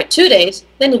 because you write 2 days,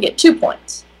 then you get 2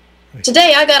 points. Nice.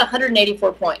 Today, I got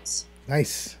 184 points.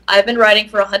 Nice. I've been writing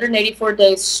for 184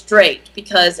 days straight,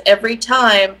 because every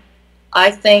time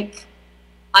I think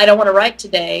I don't want to write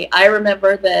today, I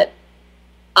remember that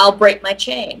I'll break my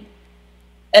chain.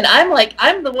 And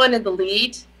I'm the one in the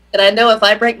lead, and I know if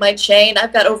I break my chain,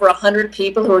 I've got over 100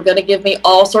 people who are going to give me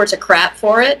all sorts of crap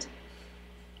for it.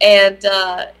 And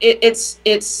it's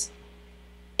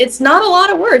not a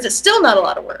lot of words. It's still not a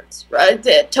lot of words, right?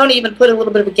 Tony even put a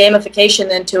little bit of a gamification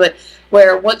into it,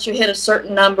 where once you hit a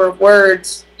certain number of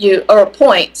words, or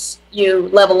points, you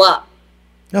level up.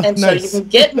 Oh, and nice. so you can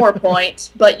get more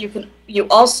points, but you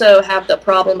also have the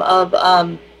problem of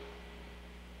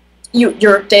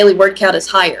your daily word count is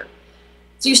higher.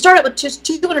 So you start out with just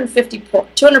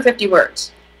 250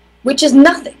 words, which is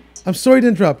nothing. I'm sorry to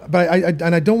interrupt, but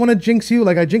I don't want to jinx you.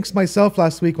 Like I jinxed myself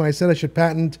last week when I said I should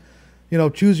patent,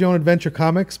 choose your own adventure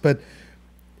comics. But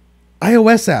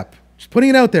iOS app, just putting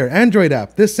it out there, Android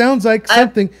app. This sounds like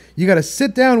something you got to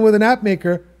sit down with an app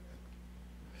maker.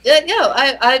 Yeah, no,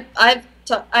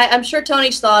 I'm sure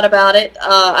Tony's thought about it.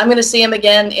 I'm going to see him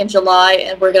again in July,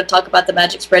 and we're going to talk about the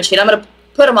magic spreadsheet. I'm going to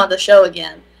put him on the show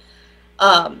again.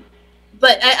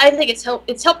 But I think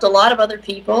it's helped a lot of other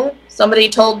people. Somebody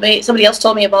else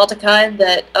told me of Altakine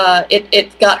that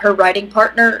it got her writing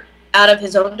partner out of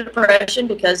his own depression,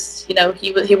 because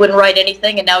he wouldn't write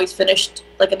anything, and now he's finished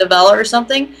like a novella or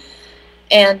something.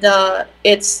 And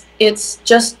it's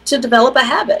just to develop a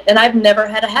habit, and I've never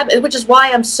had a habit, which is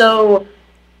why I'm so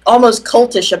almost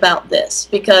cultish about this,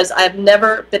 because I've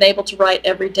never been able to write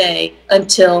every day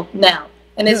until now,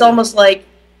 and it's almost like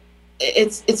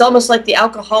it's almost like the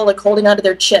alcoholic holding onto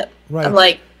their chip. Right. I'm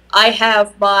like, I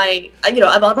have my, I'm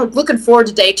looking forward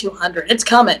to day 200. It's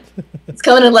coming. It's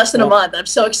coming in less than a month. I'm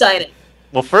so excited.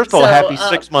 Well, first of all, happy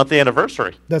 6-month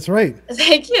anniversary. That's right.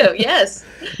 Thank you. Yes.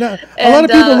 Now, a lot of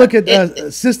people look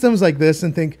at systems like this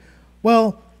and think,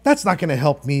 well, that's not going to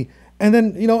help me. And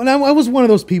then, and I was one of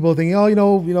those people thinking,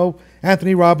 oh,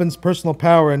 Anthony Robbins' personal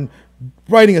power and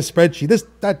writing a spreadsheet,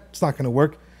 that's not going to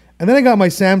work. And then I got my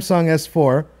Samsung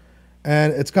S4,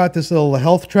 and it's got this little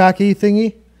health tracky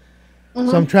thingy. Mm-hmm.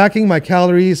 So I'm tracking my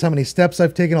calories, how many steps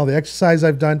I've taken, all the exercise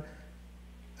I've done.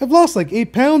 I've lost like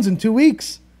 8 pounds in 2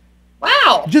 weeks.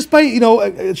 Wow. Just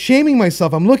by, shaming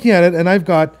myself. I'm looking at it, and I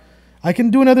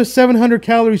can do another 700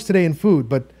 calories today in food,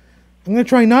 but I'm going to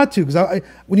try not to, because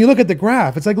when you look at the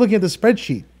graph, it's like looking at the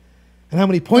spreadsheet and how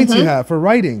many points you have for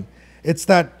writing. It's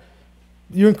that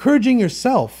you're encouraging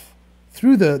yourself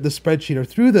through the spreadsheet or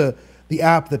through the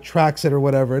app that tracks it or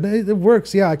whatever. And it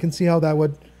works. Yeah, I can see how that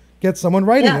would get someone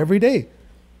writing every day.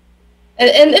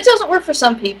 And it doesn't work for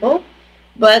some people,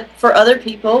 but for other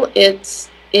people, it's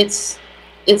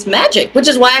magic, which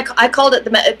is why I called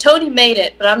it Tony made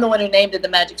it, but I'm the one who named it the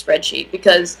magic spreadsheet,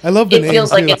 because I love the name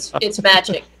feels too. like it's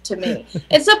magic to me.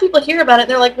 And some people hear about it, and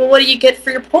they're like, well, what do you get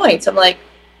for your points? I'm like,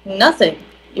 nothing.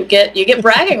 You get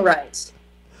bragging rights.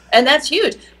 And that's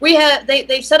huge.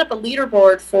 They set up a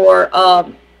leaderboard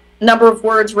for number of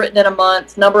words written in a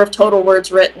month, number of total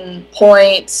words written,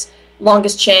 points,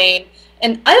 longest chain.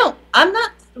 And I'm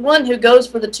not one who goes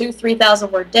for the 2,000-3,000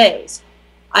 word days.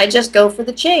 I just go for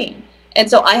the chain. And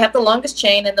so I have the longest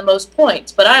chain and the most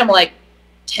points, but I am like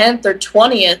 10th or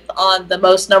 20th on the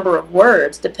most number of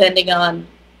words, depending on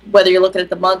whether you're looking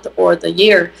at the month or the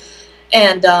year.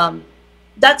 And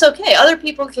that's okay. Other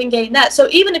people can gain that. So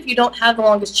even if you don't have the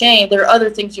longest chain, there are other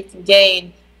things you can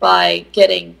gain by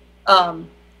getting,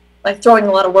 by throwing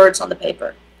a lot of words on the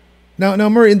paper. Now,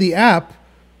 Mur, in the app,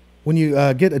 when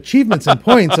you get achievements and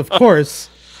points, of course,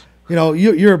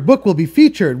 your book will be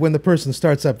featured when the person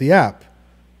starts up the app.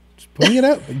 Just putting it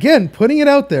out again, putting it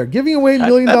out there, giving away $1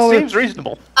 million. That seems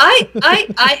reasonable.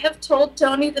 I have told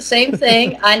Tony the same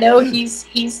thing. I know he's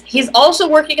also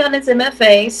working on his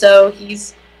MFA, so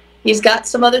he's got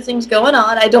some other things going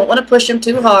on. I don't want to push him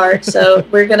too hard, so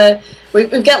we've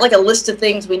got like a list of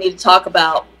things we need to talk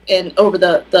about over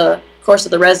the course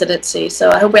of the residency. So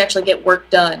I hope we actually get work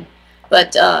done.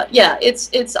 But yeah,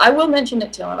 I will mention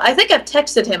it to him. I think I've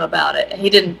texted him about it, and he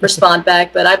didn't respond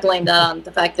back. But I blame that on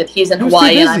the fact that he's in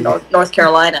Hawaii and I'm North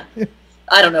Carolina.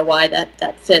 I don't know why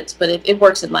that fits, but it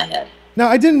works in my head. Now,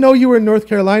 I didn't know you were in North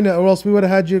Carolina, or else we would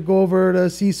have had you go over to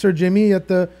see Sir Jimmy at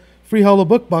the Free Hollow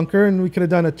Book Bunker, and we could have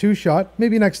done a 2-shot.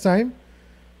 Maybe next time.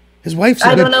 His wife's a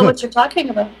I good don't know cook. what you're talking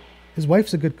about. His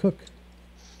wife's a good cook.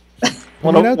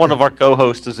 One of our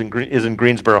co-hosts is in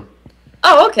Greensboro.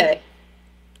 Oh, okay.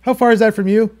 How far is that from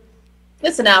you?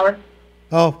 It's an hour.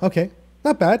 Oh, okay.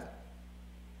 Not bad.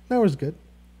 That was good.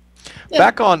 Yeah.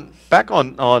 Back on out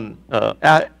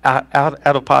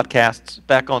of podcasts,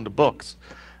 back on the books.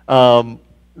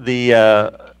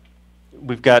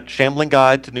 We've got Shambling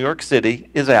Guide to New York City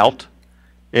is out,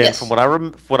 and Yes. from what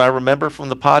I remember from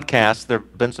the podcast,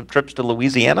 there've been some trips to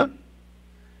Louisiana.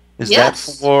 Is Yes.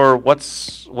 that for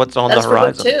what's on That's the for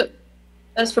horizon? book 2.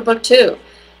 That's for book 2.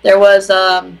 There was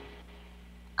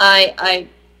I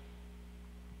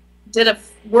did a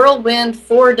whirlwind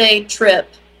 4-day trip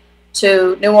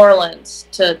to New Orleans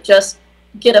to just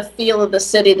get a feel of the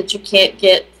city that you can't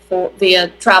get via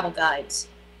travel guides.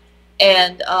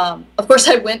 And of course,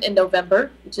 I went in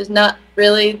November, which is not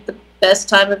really the best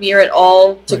time of year at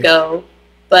all to go,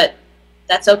 but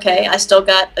that's okay. I still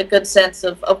got a good sense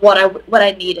of what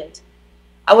I needed.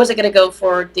 I wasn't going to go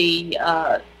for the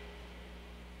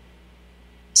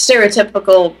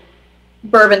stereotypical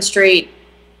Bourbon Street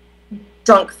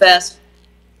drunk fest,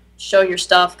 show your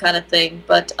stuff kind of thing.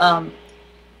 But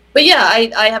yeah,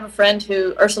 I have a friend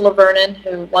Ursula Vernon,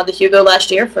 who won the Hugo last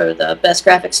year for the best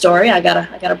graphic story. I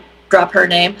gotta drop her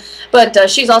name, but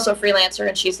she's also a freelancer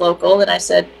and she's local. And I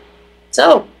said,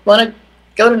 "So, want to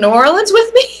go to New Orleans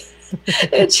with me?"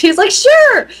 And she's like,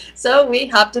 "Sure." So we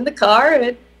hopped in the car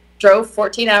and drove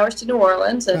 14 hours to New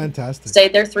Orleans and Fantastic.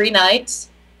 stayed there 3 nights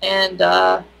and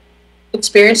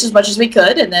experienced as much as we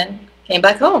could, and then came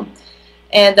back home.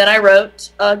 And then I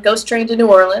wrote Ghost Train to New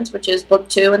Orleans, which is book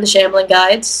 2 in the Shambling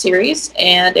Guides series,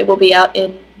 and it will be out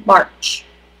in March.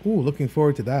 Ooh, looking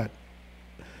forward to that.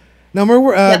 Now,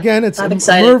 again, it's I'm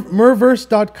excited.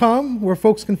 Murverse.com, where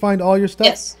folks can find all your stuff.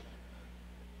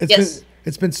 Yes.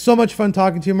 It's been so much fun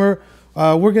talking to you, Mur.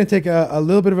 We're going to take a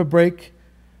little bit of a break.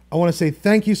 I want to say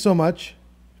thank you so much.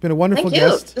 It's been a wonderful Thank you.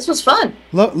 guest. This was fun.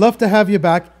 Love to have you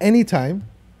back anytime.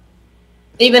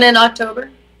 Even in October?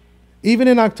 Even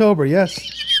in October, yes.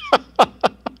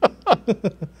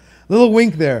 Little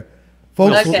wink there.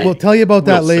 Folks, Okay. we'll tell you about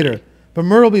that We'll later. see. But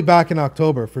Mur will be back in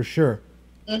October for sure.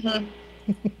 Mm-hmm.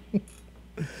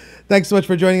 Thanks so much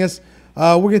for joining us.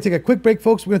 We're going to take a quick break,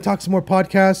 folks. We're going to talk some more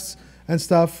podcasts and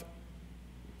stuff.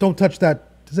 Don't touch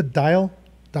that. Does it dial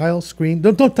screen?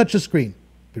 Don't touch the screen.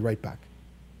 Be right back.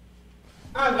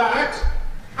 Alert!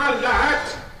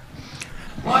 Alert!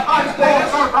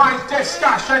 Unauthorized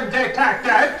discussion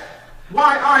detected.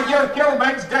 Why are you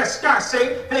humans discussing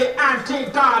the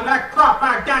anti-Dalek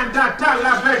propaganda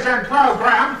television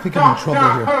program? I think I'm in trouble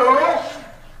here. Who?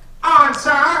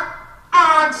 Answer!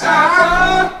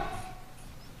 Answer!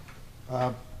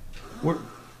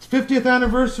 It's 50th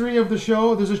anniversary of the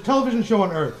show. There's a television show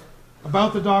on Earth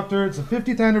about the Doctor. It's the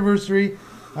 50th anniversary.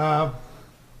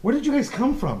 Where did you guys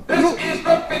come from? This is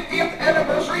the 50th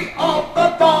anniversary of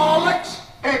the Daleks.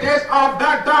 It is of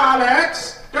the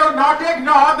Daleks. Do not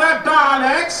ignore the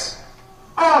Daleks.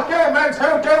 All humans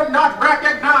who do not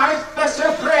recognize the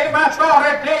supreme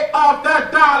authority of the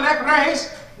Dalek race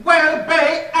will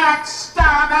be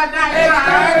exterminated.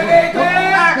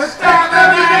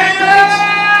 Exterminated.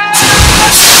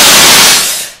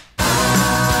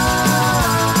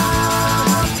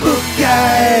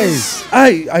 Guys,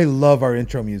 I love our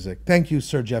intro music. Thank you,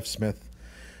 Sir Jeff Smith.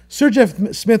 Sir Jeff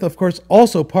Smith, of course,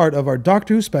 also part of our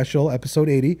Doctor Who special, episode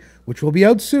 80, which will be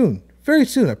out soon. Very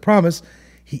soon, I promise.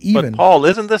 But Paul,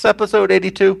 isn't this episode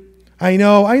 82? I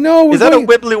know. Is that a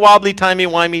wibbly wobbly timey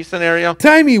wimey scenario?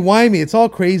 Timey wimey. It's all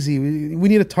crazy. We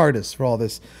need a TARDIS for all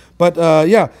this. But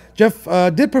yeah, Jeff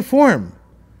did perform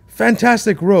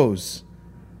Fantastic Rose,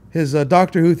 his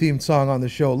Doctor Who themed song on the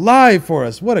show, live for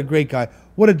us. What a great guy.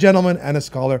 What a gentleman and a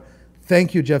scholar.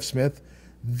 Thank you, Jeff Smith.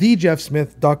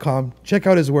 thejeffsmith.com. Check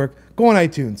out his work. Go on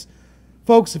iTunes.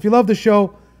 Folks, if you love the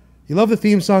show, you love the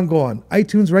theme song, go on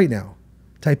iTunes right now.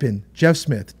 Type in Jeff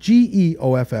Smith,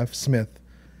 Geoff Smith,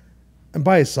 and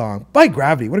buy his song. Buy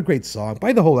Gravity. What a great song.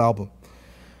 Buy the whole album.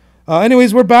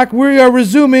 Anyways, we're back. We are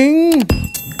resuming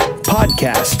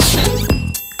Podcasts.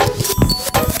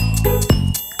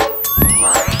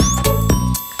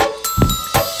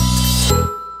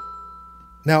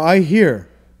 Now, I hear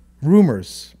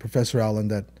rumors, Professor Allen,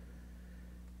 that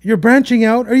you're branching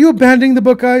out. Are you abandoning the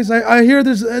book, guys? I hear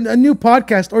there's a new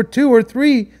podcast or 2 or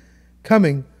 3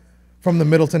 coming from the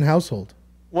Middleton household.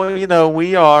 Well, you know,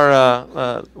 we are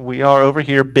over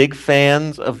here big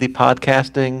fans of the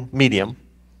podcasting medium.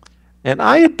 And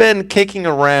I have been kicking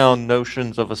around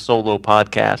notions of a solo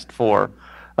podcast for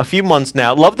a few months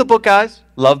now. Love the book, guys.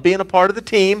 Love being a part of the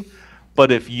team. But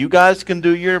if you guys can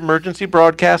do your emergency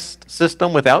broadcast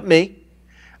system without me,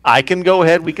 I can go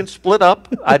ahead. We can split up.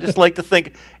 I just like to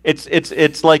think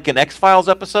it's like an X-Files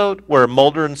episode where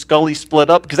Mulder and Scully split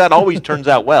up, because that always turns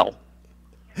out well.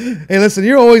 Hey, listen,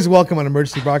 you're always welcome on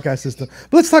Emergency Broadcast System.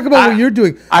 But let's talk about what you're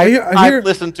doing. I've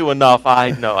listened to enough.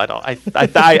 I don't.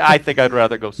 I think I'd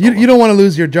rather go solo. You don't want to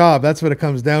lose your job. That's what it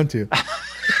comes down to.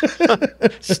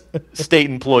 State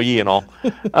employee and all.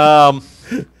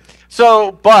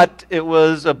 But it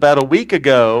was about a week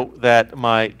ago that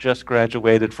my just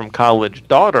graduated from college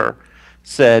daughter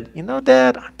said,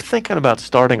 Dad, I'm thinking about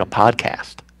starting a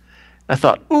podcast. I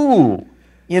thought, ooh,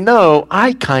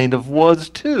 I kind of was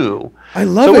too. I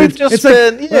love it. It's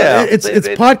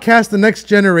podcast the next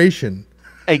generation.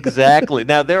 Exactly.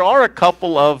 Now there are a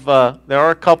couple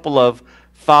of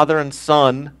father and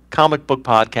son comic book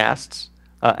podcasts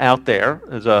out there.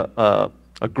 There's a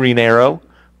Green Arrow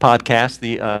podcast,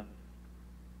 the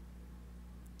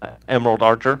Emerald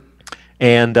Archer,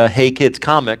 and Hey Kids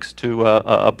Comics, to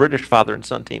a British father and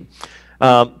son team.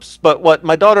 But what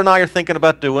my daughter and I are thinking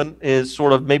about doing is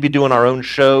sort of maybe doing our own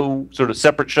show, sort of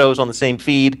separate shows on the same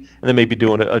feed, and then maybe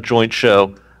doing a joint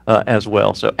show as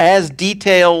well. So as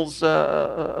details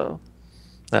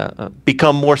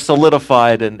become more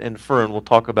solidified and firm, we'll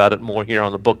talk about it more here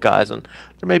on the Book Guys, and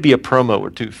there may be a promo or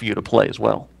two for you to play as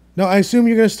well. No, I assume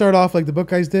you're going to start off like the Book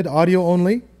Guys did, audio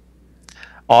only?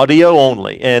 Audio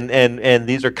only, and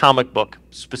these are comic book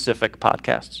specific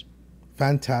podcasts.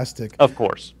 Fantastic. Of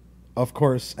course. Of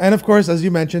course. And of course, as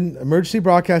you mentioned, Emergency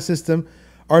Broadcast System,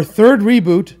 our third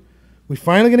reboot. We're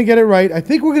finally going to get it right. I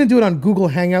think we're going to do it on Google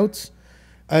Hangouts.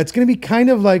 It's going to be kind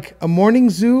of like a morning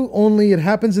zoo, only it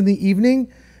happens in the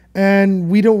evening, and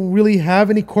we don't really have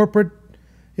any corporate,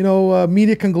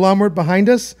 media conglomerate behind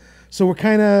us. So we're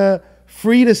kind of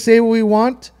free to say what we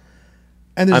want.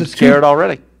 And I'm scared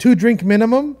already. 2-drink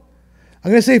minimum.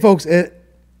 I'm going to say, folks,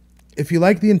 if you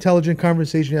like the intelligent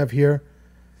conversation you have here,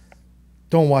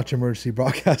 don't watch Emergency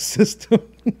Broadcast System.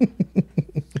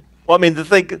 Well, I mean, the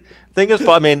thing is,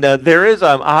 there is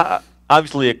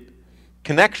obviously a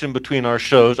connection between our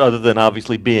shows, other than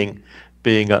obviously being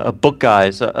a Book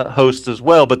Guys host as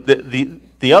well. But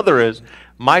the other is,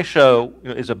 my show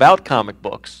is about comic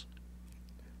books,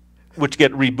 which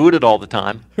get rebooted all the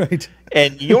time. Right.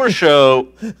 And your show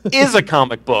is a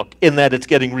comic book in that it's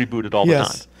getting rebooted all the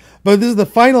time. But this is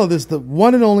the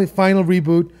one and only final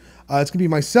reboot. It's going to be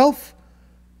myself,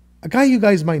 a guy you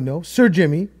guys might know, Sir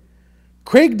Jimmy,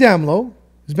 Craig Damlow,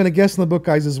 who's been a guest on the Book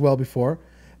Guys as well before,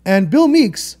 and Bill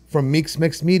Meeks from Meeks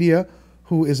Mixed Media,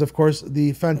 who is, of course,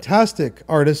 the fantastic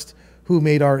artist who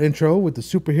made our intro with the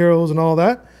superheroes and all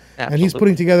that. Absolutely. And he's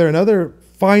putting together another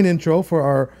fine intro for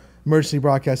our Emergency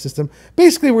Broadcast System.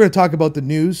 Basically, we're going to talk about the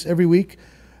news every week.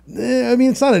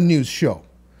 It's not a news show.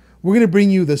 We're going to bring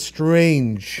you the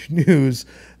strange news,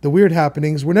 the weird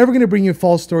happenings. We're never going to bring you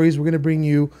false stories. We're going to bring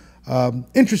you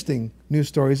interesting news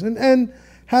stories and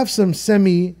have some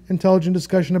semi-intelligent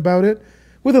discussion about it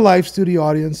with a live studio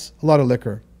audience, a lot of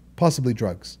liquor, possibly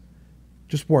drugs.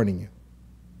 Just warning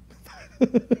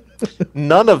you.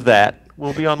 None of that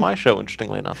will be on my show,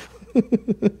 interestingly enough.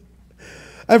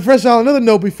 And first of all, another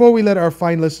note before we let our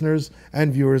fine listeners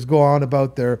and viewers go on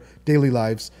about their daily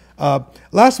lives.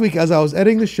 Last week, as I was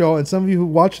editing the show, and some of you who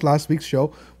watched last week's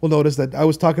show will notice that I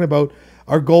was talking about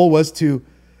our goal was to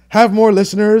have more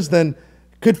listeners than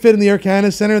could fit in the Air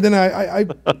Canada Center. Then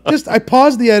I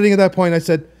paused the editing at that point. I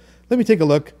said, let me take a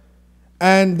look.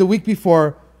 And the week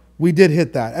before, we did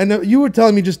hit that. And you were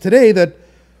telling me just today that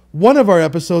one of our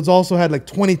episodes also had like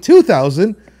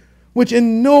 22,000, which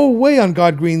in no way on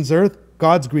God's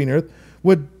green earth,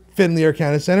 would fit in the Air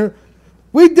Canada Center.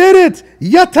 We did it!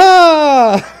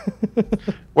 Yatta!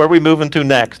 Where are we moving to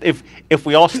next? If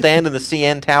we all stand in the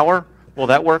CN Tower, will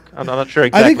that work? I'm not sure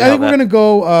exactly. I think we're going to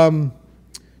go,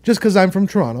 just because I'm from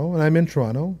Toronto, and I'm in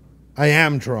Toronto. I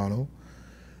am Toronto.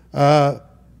 I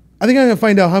think I'm going to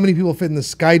find out how many people fit in the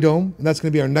Sky Dome, and that's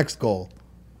going to be our next goal.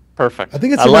 Perfect. I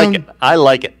think it's I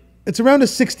like it. It's around a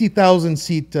 60,000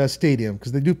 seat stadium,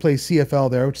 because they do play CFL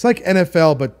there, which is like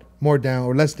NFL, but more down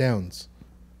or less downs.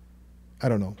 I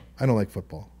don't know. I don't like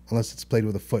football unless it's played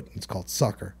with a foot. It's called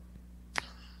soccer.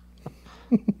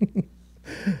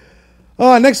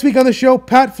 Next week on the show,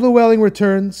 Pat Flewelling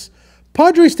returns.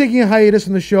 Padre's taking a hiatus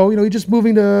from the show. He's just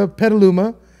moving to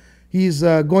Petaluma. He's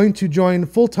going to join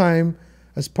full-time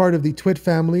as part of the Twit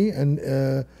family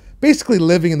and basically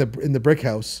living in the brick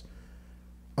house.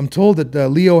 I'm told that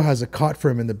Leo has a cot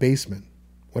for him in the basement,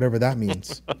 whatever that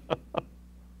means.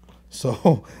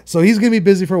 So he's going to be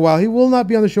busy for a while. He will not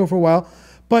be on the show for a while,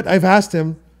 but I've asked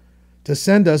him to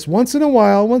send us once in a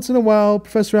while,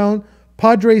 Professor Allen,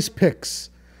 Padres picks.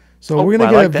 So we're going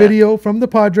to get a video from the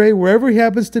Padre, wherever he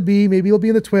happens to be. Maybe he'll be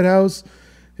in the Twit house.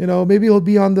 Maybe he'll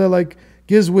be on the like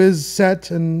GizWiz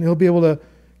set and he'll be able to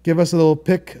give us a little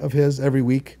pick of his every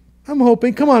week. I'm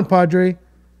hoping. Come on, Padre.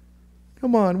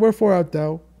 Come on. Wherefore art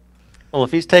thou? Well,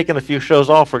 if he's taking a few shows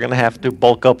off, we're going to have to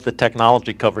bulk up the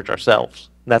technology coverage ourselves.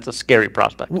 That's a scary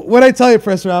prospect. What'd I tell you,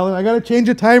 Professor Allen? I got to change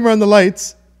a timer on the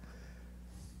lights.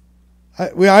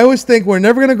 I always think we're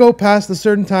never going to go past a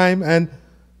certain time, and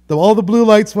all the blue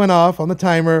lights went off on the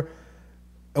timer.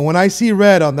 And when I see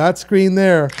red on that screen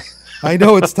there, I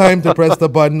know it's time to press the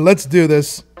button. Let's do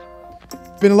this.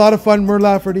 Been a lot of fun, Mur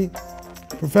Lafferty,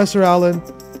 Professor Allen.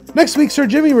 Next week, Sir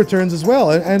Jimmy returns as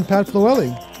well, and Pat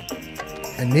Flewelling.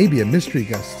 And maybe a mystery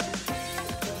guest.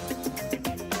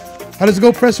 How does it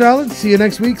go, Professor Allen? See you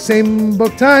next week. Same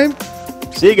book time.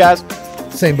 See you guys.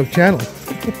 Same book channel.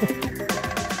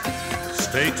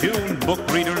 Stay tuned, book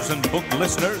readers and book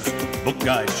listeners. Book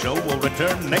Guide Show will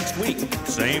return next week.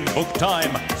 Same book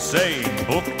time, same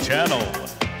book channel.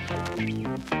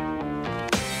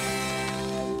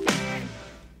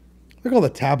 Look at all the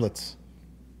tablets.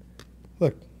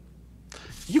 Look.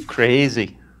 You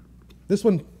crazy. This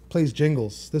one plays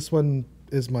jingles. This one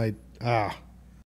is my...